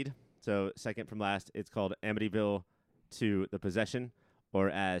 63rd seed. So second from last, it's called Amityville 2: The Possession. Or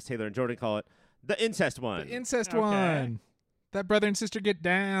as Taylor and Jordan call it, the incest one. The incest one. That brother and sister get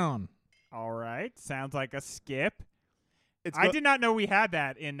down. All right. Sounds like a skip. I did not know we had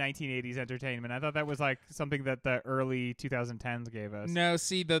that in 1980s entertainment. I thought that was like something that the early 2010s gave us. No,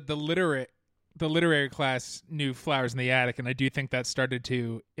 see, the literary class knew Flowers in the Attic, and I do think that started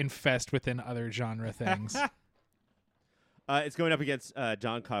to infest within other genre things. It's going up against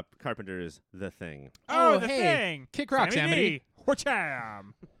John Carpenter's The Thing. Oh, The hey, Thing. Kick rocks, Amity.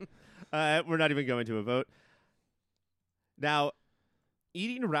 Wha-cham. We're not even going to a vote. Now,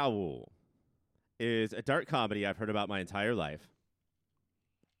 Eating Raoul is a dark comedy I've heard about my entire life.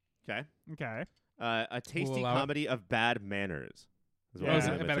 Okay. A tasty comedy of bad manners. Is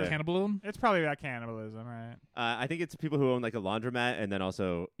it about cannibalism? It's probably about cannibalism, right? I think it's people who own like a laundromat and then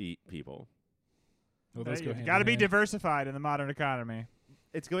also eat people. Well, those go got to be diversified in the modern economy.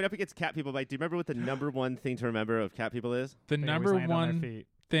 It's going up against Cat People. Mike, do you remember what the number one thing to remember of Cat People is? The number one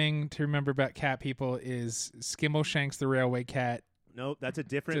thing to remember about Cat People is Skimbleshanks the Railway Cat. Nope, that's a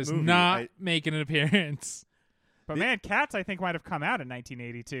different movie. Does not make an appearance. But man, Cats I think might have come out in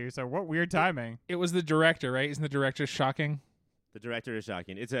 1982, so what weird timing. It was the director, right? Isn't the director shocking? The director is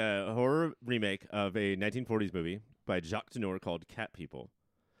shocking. It's a horror remake of a 1940s movie by Jacques Tourneur called Cat People.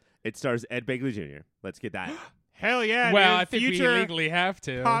 It stars Ed Begley Jr. Let's get that. Hell yeah, well, dude. I think we legally have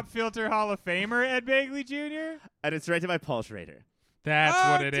to. Pop Filter Hall of Famer Ed Begley Jr. And it's directed by Paul Schrader. That's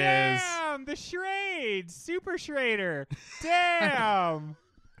what it is. Damn, the Schrades, Super Schrader. Damn.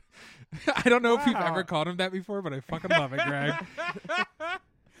 I don't know if we've ever called him that before, but I fucking love it, Greg.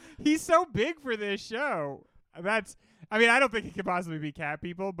 He's so big for this show. I mean, I don't think it could possibly be Cat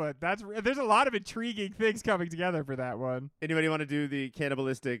People, but there's a lot of intriguing things coming together for that one. Anybody want to do the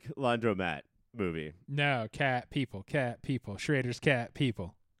cannibalistic laundromat? movie. No, cat people. Schrader's cat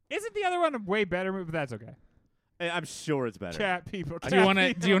people. Isn't the other one a way better movie? But that's okay. I'm sure it's better. Cat people. Do you want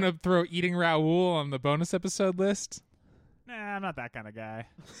to throw Eating Raoul on the bonus episode list? Nah, I'm not that kind of guy.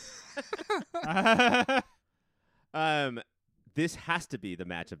 This has to be the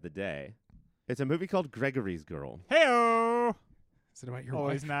match of the day. It's a movie called Gregory's Girl. Hey-o! Is it about your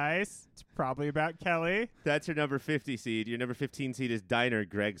Always wife? nice. It's probably about Kelly. That's your number 50 seed. Your number 15 seed is Diner,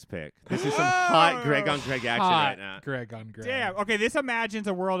 Greg's pick. This is some hot Greg on Greg action Hot right now. Greg on Greg. Damn. Okay, this imagines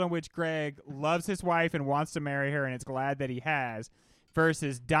a world in which Greg loves his wife and wants to marry her and is glad that he has,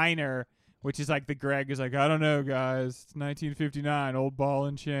 versus Diner, which is like the Greg is like, I don't know, guys. It's 1959, old ball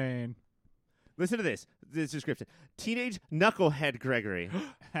and chain. Listen to this description. Teenage knucklehead Gregory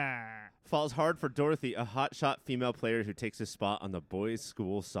falls hard for Dorothy, a hotshot female player who takes his spot on the boys'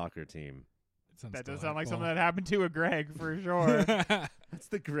 school soccer team. That does sound like something that happened to a Greg for sure. That's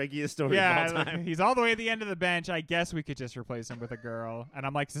the Greggiest story of all time. He's all the way at the end of the bench. I guess we could just replace him with a girl. And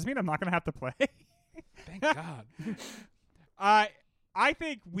I'm like, does this mean I'm not going to have to play? Thank God. I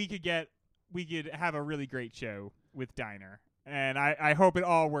think we could have a really great show with Diner. And I hope it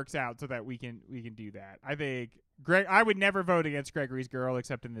all works out so that we can do that. I think I would never vote against Gregory's Girl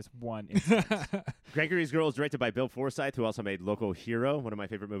except in this one instance. Gregory's Girl is directed by Bill Forsyth, who also made Local Hero, one of my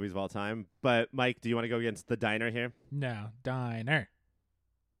favorite movies of all time. But Mike, do you want to go against the Diner here? No, Diner.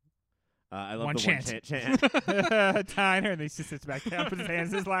 I love One the chant. one chant. Diner, and he just sits back down, puts his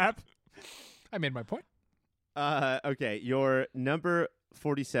hands in his lap. I made my point. Okay, your number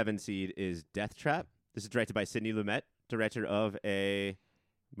 47 seed is Death Trap. This is directed by Sidney Lumet, director of a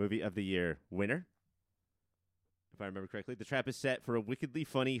Movie of the Year winner. If I remember correctly, the trap is set for a wickedly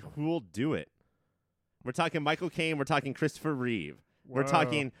funny Who'll Do It. We're talking Michael Caine. We're talking Christopher Reeve. We're Whoa.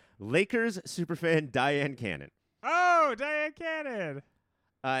 talking Lakers superfan Diane Cannon. Oh, Diane Cannon.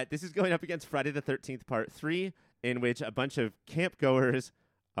 This is going up against Friday the 13th, Part 3, in which a bunch of campgoers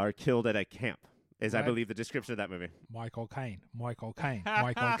are killed at a camp, is I What? believe the description of that movie. Michael Caine.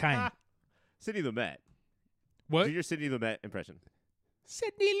 Sidney Lumet. What? Do your Sidney Lumet impression.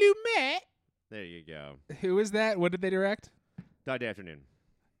 Sidney Lumet. There you go. Who is that? What did they direct? Dog Day Afternoon.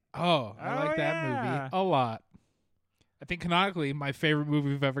 Oh, I like that yeah. movie a lot. I think canonically my favorite movie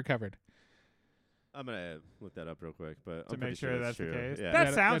we've ever covered. I'm going to look that up real quick, but To I'm make pretty sure that's the true. case. Yeah.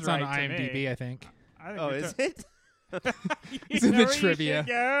 That sounds that's on right to IMDb, me. I think. I think Oh, we're is to- it? It's in the know where trivia. You should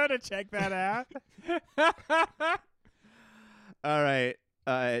go to check that out. All right.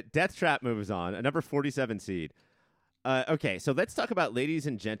 Death Trap moves on. A number 47 seed. Okay, so let's talk about Ladies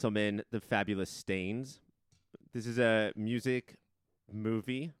and Gentlemen, The Fabulous Stains. This is a music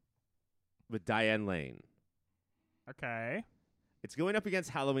movie with Diane Lane. Okay. It's going up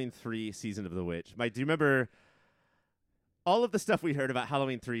against Halloween 3, Season of the Witch. Mike, do you remember all of the stuff we heard about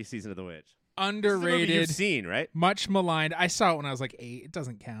Halloween 3, Season of the Witch? This is a movie Underrated. you've seen, right? Much maligned. I saw it when I was like 8. It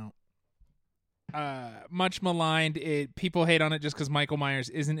doesn't count. Much maligned. People hate on it just because Michael Myers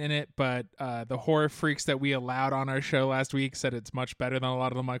isn't in it, but the horror freaks that we allowed on our show last week said it's much better than a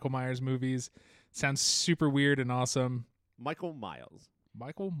lot of the Michael Myers movies. Sounds super weird and awesome. Michael Miles.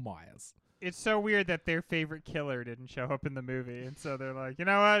 Michael Myers. It's so weird that their favorite killer didn't show up in the movie, and so they're like, you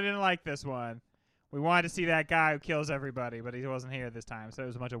know what? I didn't like this one. We wanted to see that guy who kills everybody, but he wasn't here this time, so it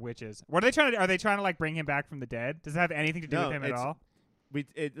was a bunch of witches. What are they trying to do? Are they trying to like bring him back from the dead? Does it have anything to do No, with him at it's- all?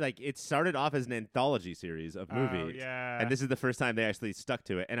 It started off as an anthology series of movies. Oh, yeah. And this is the first time they actually stuck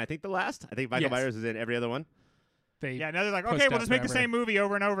to it. And I think Michael Yes. Myers is in every other one. Yeah, now they're like, pushed okay, we'll out just make the forever. same movie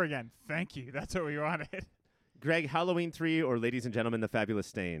over and over again. Thank you. That's what we wanted. Greg, Halloween 3 or Ladies and Gentlemen, The Fabulous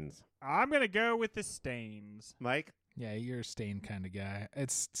Stains? I'm going to go with the Stains. Mike? Yeah, you're a Stain kind of guy.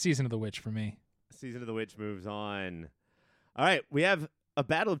 It's Season of the Witch for me. Season of the Witch moves on. All right, we have a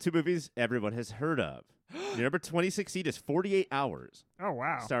battle of two movies everyone has heard of. Your number 26 seed is 48 Hours, Oh,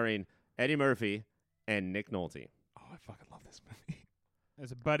 wow. starring Eddie Murphy and Nick Nolte. Oh, I fucking love this movie.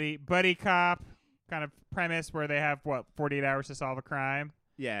 There's a buddy cop kind of premise where they have, 48 hours to solve a crime?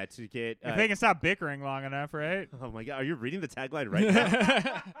 Yeah, to get... If they can stop bickering long enough, right? oh, my God. Are you reading the tagline right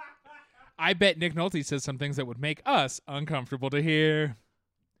now? I bet Nick Nolte says some things that would make us uncomfortable to hear.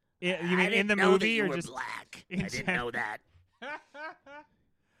 You mean in the movie or just black. I didn't know that.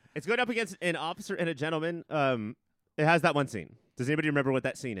 It's going up against An Officer and a Gentleman. It has that one scene. Does anybody remember what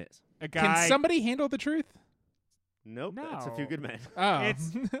that scene is? a guy? Can somebody handle the truth? Nope. That's A Few No. Good Men. Oh.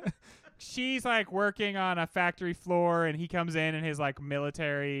 It's- She's like working on a factory floor, and he comes in his like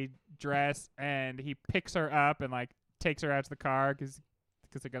military dress, and he picks her up and like takes her out to the car because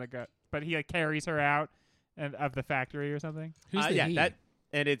they're gonna go. But he like carries her out and of the factory or something. Who's the yeah, he?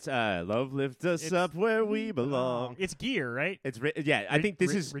 And it's Love Lifts Us It's- Up Where We Belong. It's Gear, right? It's yeah, I think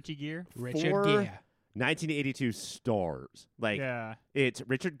this is Richie Gear. Richard four Gere. 1982 stars. Like Yeah. it's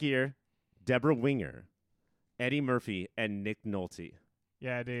Richard Gere, Deborah Winger, Eddie Murphy, and Nick Nolte.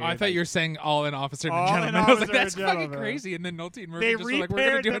 Yeah, dude. Oh, I thought you were saying All in Officer and All in Gentleman. I was like, Officer that's and fucking Gentleman. crazy. And then Nolte and Murphy They just were like, we're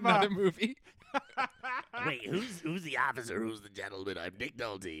going to do repaired them another up. movie. Wait, who's the officer? Who's the gentleman? I'm Nick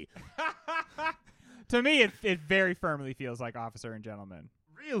Nolte. To me, it very firmly feels like Officer and Gentleman.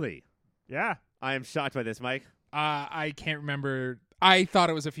 Really? Yeah. I am shocked by this, Mike. I can't remember. I thought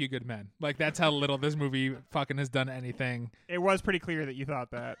it was A Few Good Men. Like, that's how little this movie fucking has done anything. It was pretty clear that you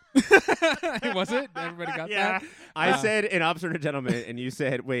thought that. Was it? Everybody got Yeah. that? I said an officer and a gentleman, and you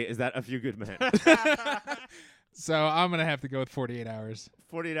said, wait, is that A Few Good Men? So I'm going to have to go with 48 Hours.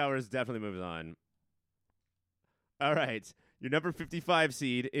 48 Hours definitely moves on. All right. Your number 55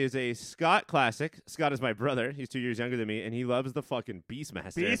 seed is a Scott classic. Scott is my brother. He's 2 years younger than me, and he loves the fucking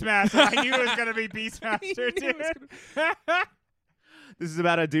Beastmaster. Beastmaster. I knew it was going to be I Beastmaster, knew it dude. was This is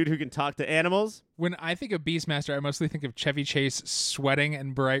about a dude who can talk to animals. When I think of Beastmaster, I mostly think of Chevy Chase sweating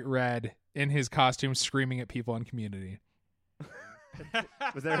and bright red in his costume, screaming at people in Community.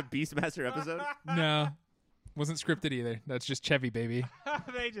 Was there a Beastmaster episode? No, wasn't scripted either. That's just Chevy, baby.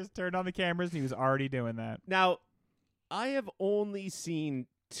 They just turned on the cameras and he was already doing that. Now, I have only seen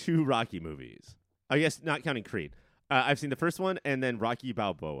 2 Rocky movies. I guess not counting Creed. I've seen the first one and then Rocky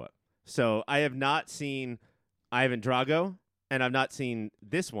Balboa. So I have not seen Ivan Drago, and I've not seen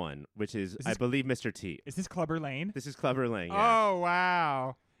this one, which is I this- believe, Mr. T. Is this Clubber Lane? This is Clubber Lang. Yeah. Oh,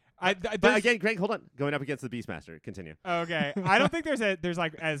 wow. But again, Greg, hold on. Going up against the Beastmaster. Continue. Okay, I don't think there's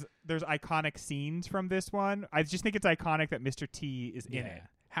iconic scenes from this one. I just think it's iconic that Mr. T is in it.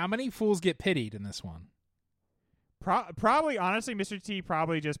 How many fools get pitied in this one? Probably, honestly, Mr. T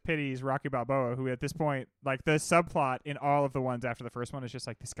probably just pities Rocky Balboa, who at this point, like the subplot in all of the ones after the first one is just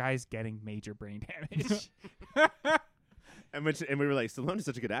like this guy's getting major brain damage. And we were like, Stallone is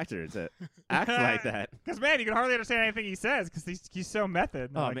such a good actor to act like that. Because man, you can hardly understand anything he says because he's so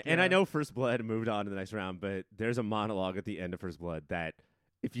method. Oh, Like, man. And I know First Blood moved on to the next round, but there's a monologue at the end of First Blood that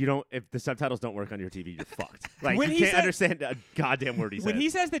if the subtitles don't work on your TV, you're fucked. Like When you he can't said- understand a goddamn word he says. when he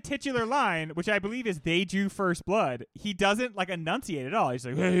says the titular line, which I believe is "They drew first blood," he doesn't like enunciate at all. He's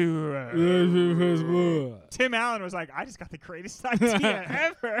like, Tim Allen was like, "I just got the greatest idea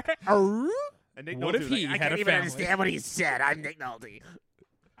ever." And Nick What Nolte if was he like, I had can't a even family?" understand what he said. I'm Nick Nolte.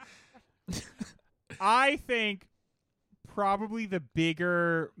 I think probably the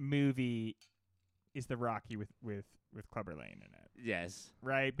bigger movie is the Rocky with Clubber Lane in it, Yes.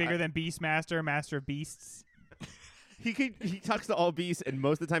 right? Bigger than Beastmaster, Master of Beasts. He talks to all beasts, and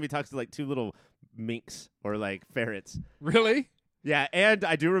most of the time he talks to like 2 little minks or like ferrets. Really? Yeah, and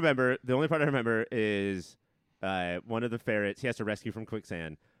I do remember, the only part I remember is one of the ferrets he has to rescue from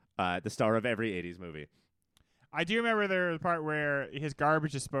quicksand, the star of every 80s movie. I do remember there was a part where his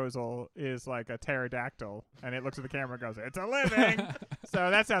garbage disposal is like a pterodactyl, and it looks at the camera and goes, "It's a living."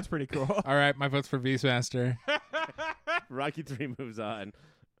 So that sounds pretty cool. All right, my vote's for Beastmaster. Rocky 3 moves on.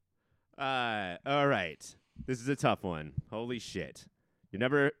 All right. This is a tough one. Holy shit. Your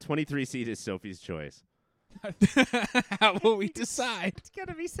number 23 seed is Sophie's Choice. How will we decide? It's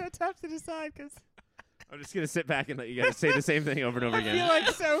gonna be so tough to decide because I'm just going to sit back and let you guys say the same thing over and over I again. feel like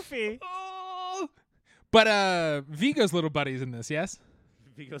Sophie. Oh. But Vigo's little buddy's in this, yes?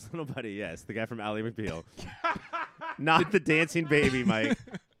 Vigo's little buddy, yes. The guy from Ally McBeal. Not the dancing baby, Mike.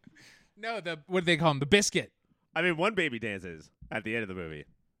 No, what do they call him? The biscuit. I mean, one baby dances at the end of the movie.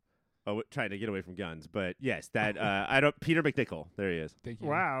 Oh, trying to get away from guns. But yes, that Peter McNichol. There he is. Thank you.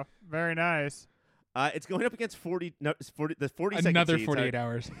 Wow, very nice. It's going up against 40 the 42nd Another seed, 48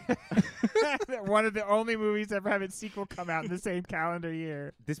 hours. One of the only movies to ever have its sequel come out in the same calendar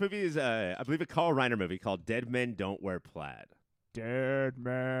year. This movie is, I believe, a Carl Reiner movie called Dead Men Don't Wear Plaid. Dead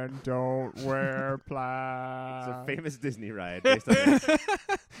men don't wear It's a plaid. famous Disney ride based on this. This is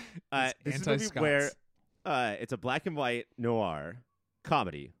a movie anti-Scots. where it's a black and white noir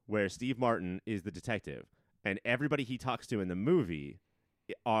comedy where Steve Martin is the detective, and everybody he talks to in the movie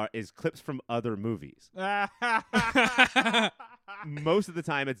is clips from other movies. Most of the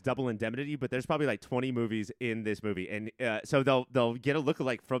time it's double indemnity, but there's probably like 20 movies in this movie, and so they'll get a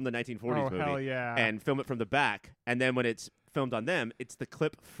lookalike from the 1940s Oh, movie hell yeah. and film it from the back, and then when it's filmed on them, it's the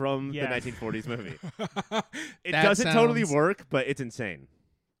clip from Yeah. the 1940s movie. It That doesn't totally sounds- work, but it's insane.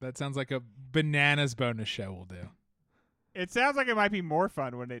 That sounds like a bananas bonus show we'll do. It sounds like it might be more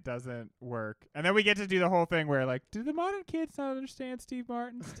fun when it doesn't work. And then we get to do the whole thing where, like, do the modern kids not understand Steve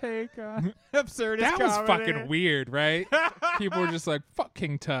Martin's take on absurdist That was comedy? fucking weird, right? People were just like, fuck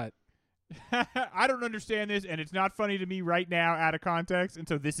King Tut. I don't understand this, and it's not funny to me right now out of context, and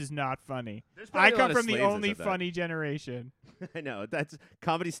so this is not funny. There's I probably a lot come of from the slaves that only said that. funny generation. I know. That's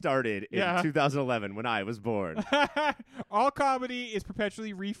comedy started in Yeah. 2011 when I was born. All comedy is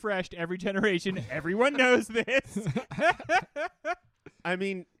perpetually refreshed every generation. Everyone knows this. I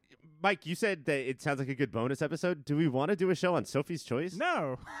mean, Mike, you said that it sounds like a good bonus episode. Do we want to do a show on Sophie's Choice?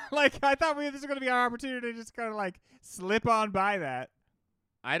 No. Like, I thought this was going to be our opportunity to just kind of, like, slip on by that.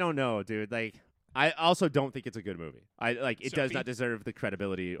 I don't know, dude. Like, I also don't think it's a good movie. It does Sophie? not deserve the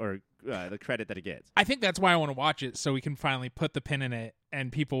credibility or the credit that it gets. I think that's why I want to watch it, so we can finally put the pin in it,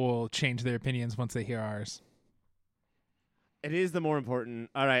 and people will change their opinions once they hear ours. It is the more important.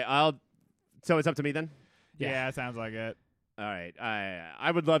 All right, So it's up to me then. Yeah, sounds like it. All right,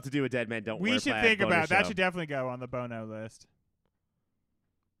 I would love to do a Dead Man Don't We Wear should Plaid think bonus about that. show. Should definitely go on the Bono list.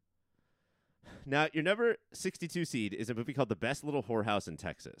 Now, your number 62 seed is a movie called The Best Little Whorehouse in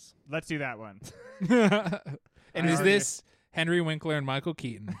Texas. Let's do that one. And is this Henry Winkler and Michael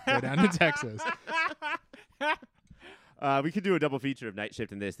Keaton go down to Texas? We could do a double feature of Night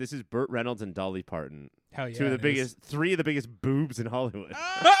Shift in this. This is Burt Reynolds and Dolly Parton. Hell yeah. Three of it the biggest boobs in Hollywood.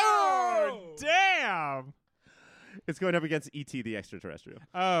 Oh, damn. It's going up against E.T. the Extraterrestrial.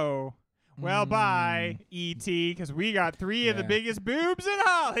 Oh. Well, bye, E.T., because we got three of the Yeah. biggest boobs in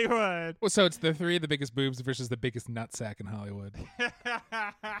Hollywood. Well, so it's the three of the biggest boobs versus the biggest nutsack in Hollywood.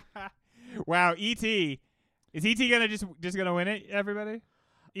 Wow, E.T. Is E.T. gonna just gonna win it, everybody?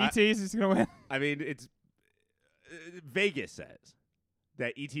 E.T. is just gonna win? I mean, it's Vegas says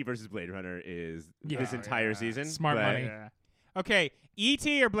that E.T. versus Blade Runner is this Yeah. entire season. Smart but money. Yeah. Okay,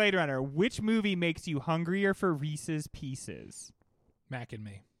 E.T. or Blade Runner, which movie makes you hungrier for Reese's Pieces? Mac and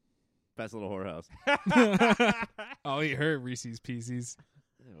me. Best Little Whorehouse. I'll eat her Reese's Pieces.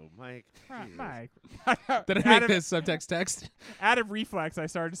 Oh, Mike. Jesus. Mike. Did I Out make of- this subtext text? Out of reflex, I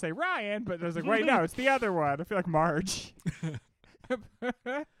started to say Ryan, but I was like, wait, no, it's the other one. I feel like Marge.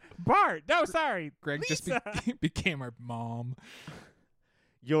 Bart. No, sorry. Greg just Lisa. became our mom.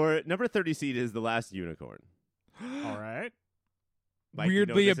 Your number 30 seed is The Last Unicorn. All right. Mike, you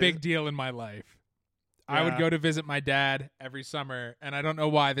know Weirdly what a this big is? deal in my life. I would Yeah. go to visit my dad every summer, and I don't know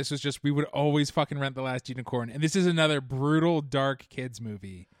why. This was just, we would always fucking rent The Last Unicorn. And this is another brutal, dark kids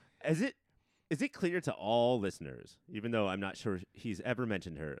movie. Is it clear to all listeners, even though I'm not sure he's ever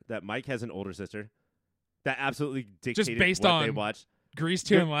mentioned her, that Mike has an older sister that absolutely dictated based what they on watch? Grease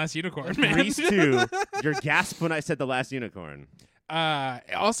 2 and The Last Unicorn, man. Grease 2, your gasp when I said The Last Unicorn.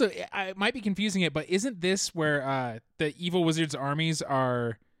 Also, it might be confusing it, but isn't this where the evil wizard's armies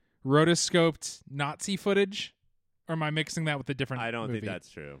are rotoscoped Nazi footage? Or am I mixing that with a different I don't movie? think that's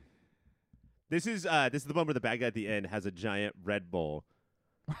true. This is the one where the bad guy at the end has a giant Red Bull,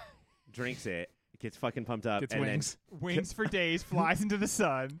 drinks it, gets fucking pumped up, Gets and wings. Wings for days, flies into the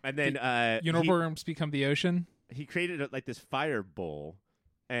sun. then Uniforms become the ocean. he created like this fire bull,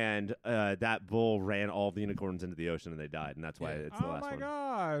 and that bull ran all the unicorns into the ocean and they died, and that's why Yeah. it's the Oh last my one.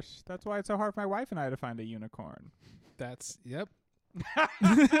 gosh. That's why it's so hard for my wife and I to find a unicorn. That's, yep.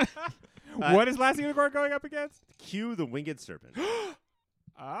 What is Last Unicorn going up against? Cue the winged serpent.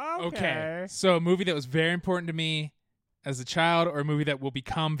 Okay. So a movie that was very important to me as a child, or a movie that will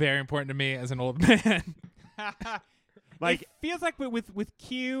become very important to me as an old man. Like- it feels like with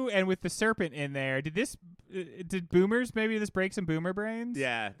Q and with the serpent in there, did boomers, maybe this break some boomer brains?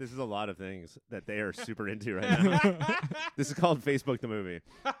 Yeah, this is a lot of things that they are super into right now. This is called Facebook the movie.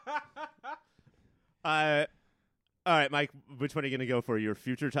 All right, Mike, which one are you going to go for, your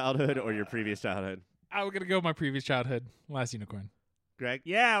future childhood or your previous childhood? I'm going to go with my previous childhood, Last Unicorn. Greg?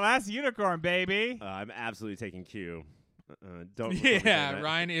 Yeah, Last Unicorn, baby. I'm absolutely taking Q. Don't look over Yeah, that.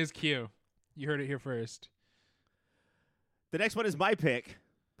 Ryan is Q. You heard it here first. The next one is my pick,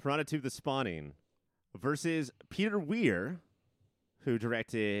 Piranha 2 The Spawning, versus Peter Weir, who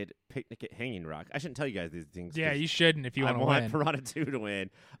directed Picnic at Hanging Rock. I shouldn't tell you guys these things. Yeah, 'cause you shouldn't if you I want to want win. Piranha 2 to win.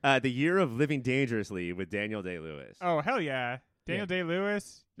 The Year of Living Dangerously with Daniel Day-Lewis. Oh, hell yeah. Daniel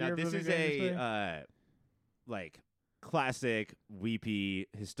Day-Lewis. Now, Year of this Living is Dangerously. a like classic, weepy,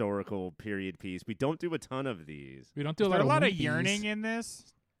 historical period piece. We don't do a ton of these. We don't do Is a there lot a lot of weepies. yearning in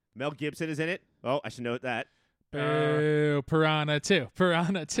this? Mel Gibson is in it. Oh, I should note that. Boo, Piranha 2.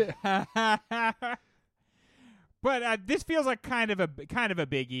 Piranha 2. But this feels like kind of a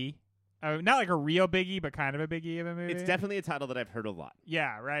biggie. Not like a real biggie, but kind of a biggie of a movie. It's definitely a title that I've heard a lot.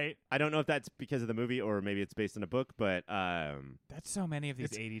 Yeah, right. I don't know if that's because of the movie or maybe it's based on a book, but That's so many of these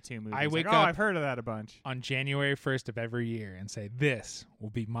It's- 82 movies. I wake like, up- I've heard of that a bunch. On January 1st of every year and say, this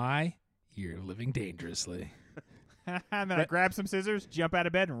will be my year of living dangerously. And then I grab some scissors, jump out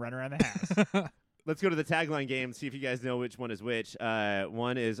of bed, and run around the house. Let's go to the tagline game. See if you guys know which one is which.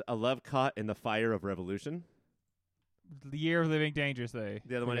 One is a love caught in the fire of revolution. The Year of Living Dangerously.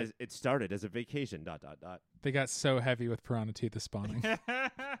 The other one is it started as a vacation. ... They got so heavy with Piranha 2: The Spawning.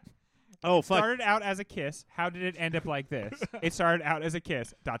 Oh fuck! Started out as a kiss. How did it end up like this? It started out as a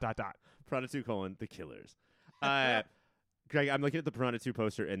kiss. ... Piranha 2: The Killers. Greg, I'm looking at the Piranha 2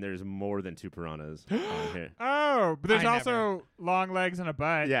 poster, and there's more than 2 piranhas on here. Oh, but there's I also long legs and a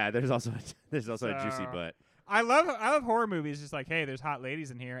butt. Yeah, there's also a juicy butt. I love horror movies. Just like, hey, there's hot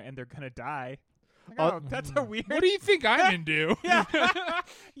ladies in here, and they're gonna die. Like, oh, that's a weird. What do you think I'm into? Yeah,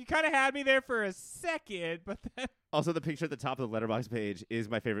 you kind of had me there for a second, but then Also, the picture at the top of the Letterboxd page is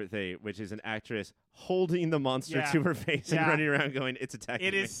my favorite thing, which is an actress holding the monster Yeah. to her face and Yeah. running around going, "It's attacking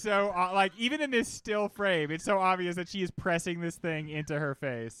it me." is so like even in this still frame, it's so obvious that she is pressing this thing into her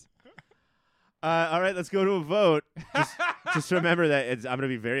face. All right, let's go to a vote. Just remember that I'm going to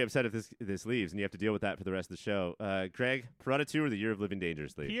be very upset if this leaves, and you have to deal with that for the rest of the show. Greg, Piranha 2 or The Year of Living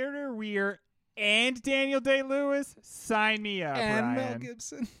Dangerously? Peter Weir and Daniel Day-Lewis, sign me up, And Mel Ryan.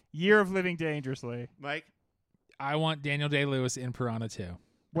 Gibson. Year of Living Dangerously. Mike? I want Daniel Day-Lewis in Piranha 2.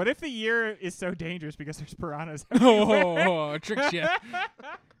 What if the year is so dangerous because there's piranhas everywhere? Oh, tricked you.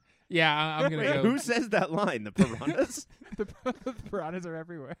 Yeah, I'm going to Wait, go. who says that line? The piranhas? the piranhas are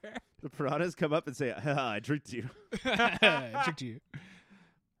everywhere. The piranhas come up and say, I tricked you. Tricked you.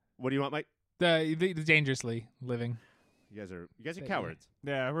 What do you want, Mike? The Dangerously Living. You guys are Yeah. cowards.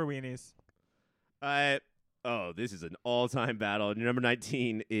 Yeah, we're weenies. This is an all-time battle. Number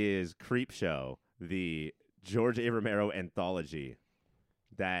 19 is Creepshow, the George A. Romero anthology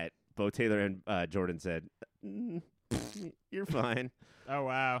that Bo Taylor and Jordan said, you're fine, Oh,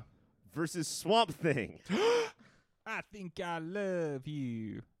 wow. versus Swamp Thing. I think I love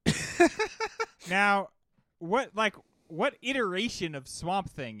you. Now, what iteration of Swamp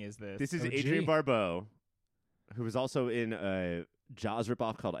Thing is this? This is OG. Adrienne Barbeau, who was also in a Jaws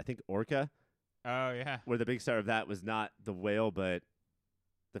ripoff called, I think, Orca, Oh, yeah. where the big star of that was not the whale, but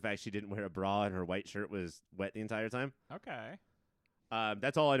the fact she didn't wear a bra and her white shirt was wet the entire time. Okay.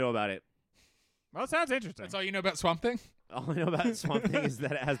 That's all I know about it. Well, it sounds interesting. That's all you know about Swamp Thing? All I know about Swamp Thing is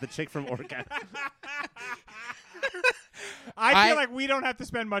that it has the chick from Orca. I feel like we don't have to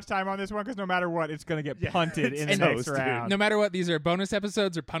spend much time on this one because no matter what, it's going to get Yeah, punted in the it's next toast, dude. round. No matter what, these are bonus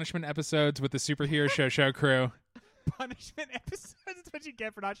episodes or punishment episodes with the Superhero Show crew. Punishment episodes. That's what you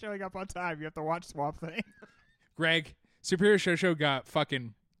get for not showing up on time. You have to watch Swamp Thing. Greg, Superhero Show got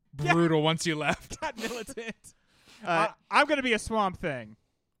fucking brutal once you left. Got militant. Uh, I'm going to be a Swamp Thing.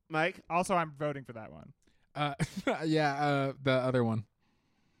 Mike? Also, I'm voting for that one. The other one.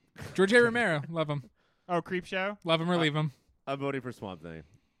 George A. Romero. Love him. Oh, Creep Show? Love him or leave him. I'm voting for Swamp Thing.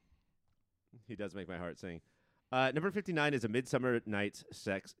 He does make my heart sing. Number 59 is A Midsummer Night's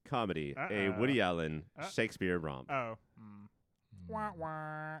Sex Comedy, a Uh-oh. Woody Allen Shakespeare romp. Oh. Wah,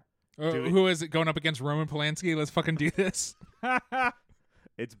 wah. Do it. Who is it going up against Roman Polanski? Let's fucking do this.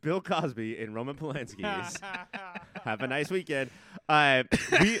 It's Bill Cosby and Roman Polanski's Have a Nice Weekend.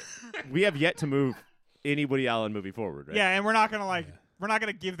 We have yet to move any Woody Allen movie forward, right? Yeah, and we're not going to we're not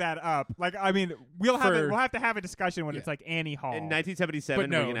going to give that up. Like, I mean, we'll have to have a discussion when it's like Annie Hall. In 1977, But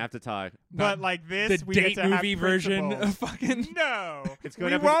no. we're going to have to talk. But like this, the we date get to movie have version principles. of fucking. No, It's we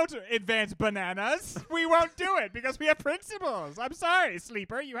going up won't advance bananas. We won't do it because we have principles. I'm sorry,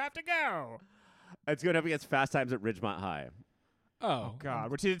 Sleeper. You have to go. It's going up against Fast Times at Ridgemont High. Oh,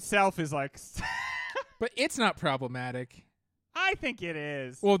 God, which itself is like, But it's not problematic. I think it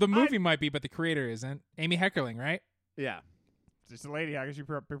is. Well, the movie might be, but the creator isn't. Amy Heckerling, right? Yeah. Just a lady. How could she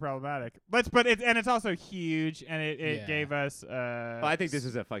be problematic? It's also huge, and it Yeah. gave us. Well, I think this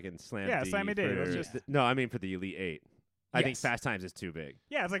is a fucking slam. Yeah, D slam it in. Let's for just- no, I mean for the Elite Eight. I think Yes. Fast Times is too big.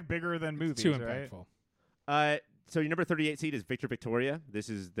 Yeah, it's like bigger than movies, Too right? impactful. So your number 38 seed is Victor Victoria. This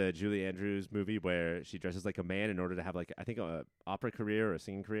is the Julie Andrews movie where she dresses like a man in order to have like I think a opera career or a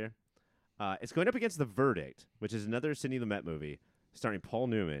singing career. It's going up against The Verdict, which is another Sidney Lumet movie starring Paul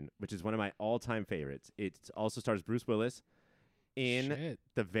Newman, which is one of my all-time favorites. It also stars Bruce Willis. In Shit.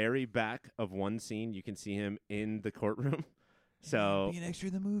 the very back of one scene, you can see him in the courtroom. So an extra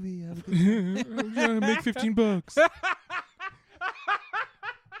in the movie. I'm gonna make $15.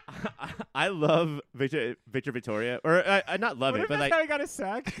 I love Victor Victoria, or I not love What it, if but that's like how he got a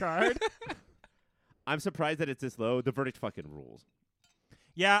SAG card? I'm surprised that it's this low. The Verdict fucking rules.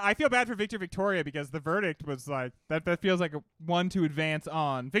 Yeah, I feel bad for Victor Victoria because The Verdict was like that feels like a one to advance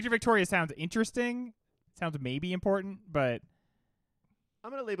on. Victor Victoria sounds interesting. Sounds maybe important, but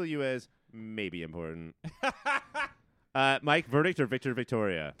I'm gonna label you as maybe important. Mike, Verdict or Victor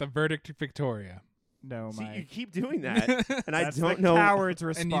Victoria? The Verdict Victoria. know See, my. you keep doing that, and I That's don't the know. Coward's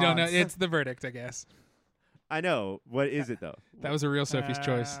response. And you don't know. It's the verdict, I guess. I know. What is it though? That was a real Sophie's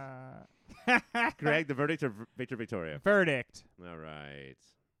choice. Greg, the verdict or Victor Victoria? Verdict. All right.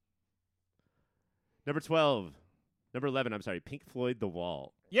 Number 12. Number 11, I'm sorry. Pink Floyd, The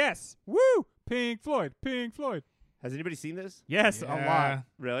Wall. Yes. Woo! Pink Floyd. Pink Floyd. Has anybody seen this? Yes, a lot.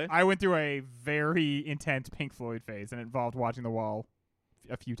 Really? I went through a very intense Pink Floyd phase, and it involved watching The Wall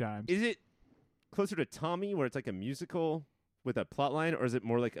a few times. Is it closer to Tommy, where it's like a musical with a plot line, or is it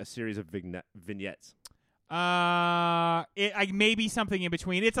more like a series of vignettes? Maybe something in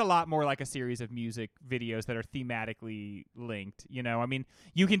between. It's a lot more like a series of music videos that are thematically linked. You know, I mean,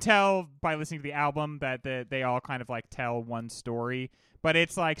 you can tell by listening to the album that they all kind of like tell one story, but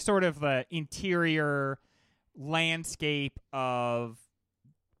it's like sort of the interior landscape of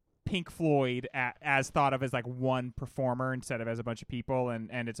Pink Floyd as thought of as like one performer instead of as a bunch of people,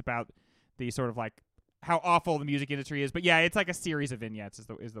 and it's about the sort of like how awful the music industry is. But yeah, it's like a series of vignettes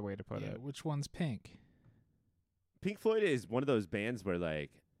is the way to put it. Which one's pink? Pink Floyd is one of those bands where,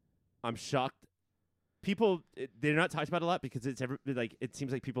 like, I'm shocked. People, they're not talked about a lot because it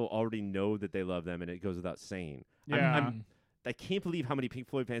seems like people already know that they love them, and it goes without saying. Yeah. I can't believe how many Pink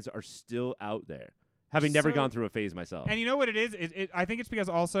Floyd fans are still out there, having never gone through a phase myself. And you know what it is? I think it's because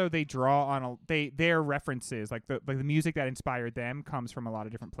also they draw on their references, like the music that inspired them comes from a lot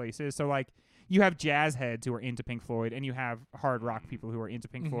of different places. So like you have jazz heads who are into Pink Floyd, and you have hard rock people who are into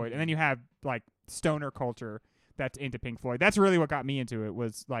Pink Floyd, and then you have like stoner culture that's into Pink Floyd. That's really what got me into it,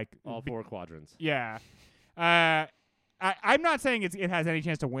 was like all four quadrants. Yeah. I'm not saying it has any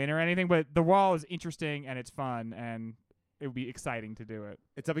chance to win or anything, but The Wall is interesting and it's fun, and it would be exciting to do it.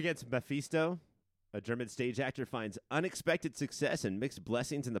 It's up against Mephisto. A German stage actor finds unexpected success and mixed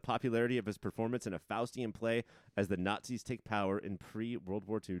blessings in the popularity of his performance in a Faustian play as the Nazis take power in pre-World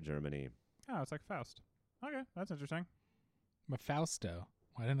War II Germany. Oh, it's like Faust. Okay, that's interesting. Mephisto.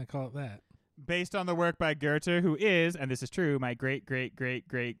 Why didn't they call it that? Based on the work by Goethe, who is, and this is true, my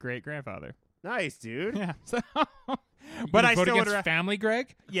great-great-great-great-great-grandfather. Nice, dude. Yeah. So But I vote still would against Family,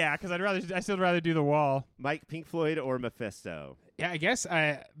 Greg? yeah, because I still rather do The Wall. Mike, Pink Floyd or Mephisto? Yeah, I guess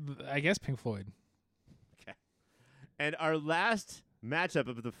Pink Floyd. Okay. And our last matchup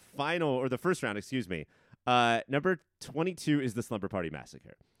of the first round, number 22 is the Slumber Party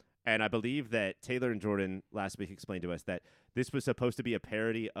Massacre. And I believe that Taylor and Jordan last week explained to us that this was supposed to be a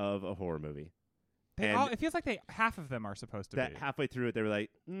parody of a horror movie. It feels like half of them are supposed to that be. halfway through it, they were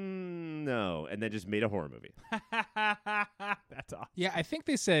like, no, and then just made a horror movie. That's awesome. Yeah, I think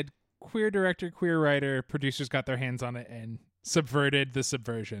they said queer director, queer writer, producers got their hands on it and subverted the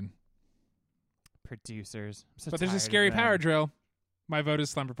subversion. Producers. I'm so But there's a tired scary of them. power drill. My vote is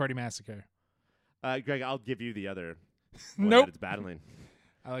Slumber Party Massacre. Greg, I'll give you the other one Nope. that it's battling.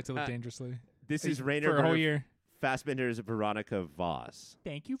 I like to live dangerously. This is Rainer for a whole year. Fassbender's Veronica Voss.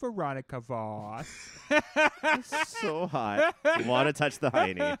 Thank you, Veronica Voss. So hot. Want to touch the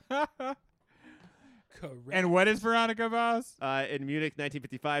hiney. Correct. And what is Veronica Voss? In Munich,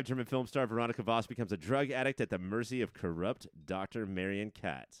 1955, German film star Veronica Voss becomes a drug addict at the mercy of corrupt Dr. Marion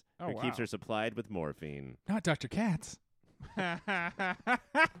Katz, who keeps her supplied with morphine. Not Dr. Katz.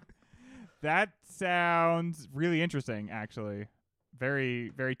 That sounds really interesting, actually. Very,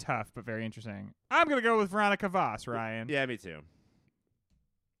 very tough, but very interesting. I'm going to go with Veronica Voss, Ryan. Yeah, me too.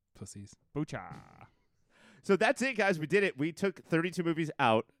 Pussies. Boocha. So that's it, guys. We did it. We took 32 movies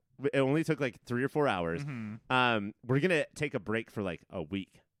out. It only took like 3 or 4 hours. Mm-hmm. We're going to take a break for like a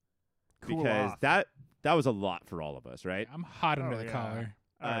week. Cool because off. that was a lot for all of us, right? I'm hot under the yeah. collar.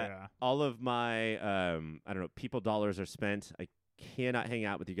 Yeah. All of my, people dollars are spent. I cannot hang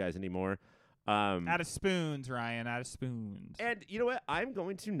out with you guys anymore. Out of spoons, Ryan. Out of spoons. And you know what? I'm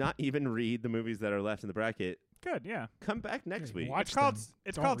going to not even read the movies that are left in the bracket. Good, yeah. Come back next week. Watch It's called them.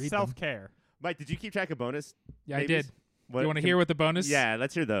 it's Don't called read them. self-care. Mike, did you keep track of bonus? Yeah, I babies? did. You want to hear what the bonus? Yeah,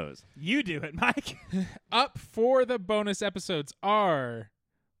 let's hear those. You do it, Mike. Up for the bonus episodes are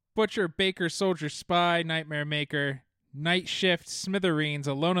Butcher, Baker, Soldier, Spy, Nightmare Maker, Night Shift, Smithereens,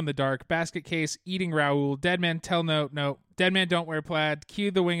 Alone in the Dark, Basket Case, Eating Raoul, Dead Man Tell No, Dead Man Don't Wear Plaid, Q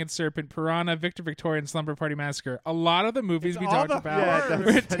the Winged Serpent, Piranha, Victor Victoria, and Slumber Party Massacre. A lot of the movies we talked about Yeah,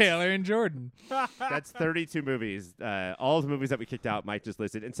 were Taylor and Jordan. That's 32 movies. All the movies that we kicked out, Mike just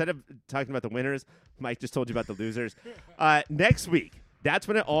listed. Instead of talking about the winners, Mike just told you about the losers. Next week, that's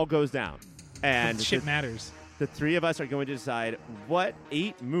when it all goes down. And Shit matters. the 3 of us are going to decide what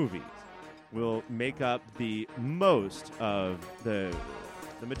 8 movies will make up the most of the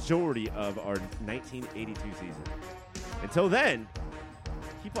majority of our 1982 season. Until then,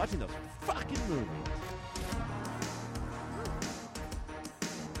 keep watching those fucking movies.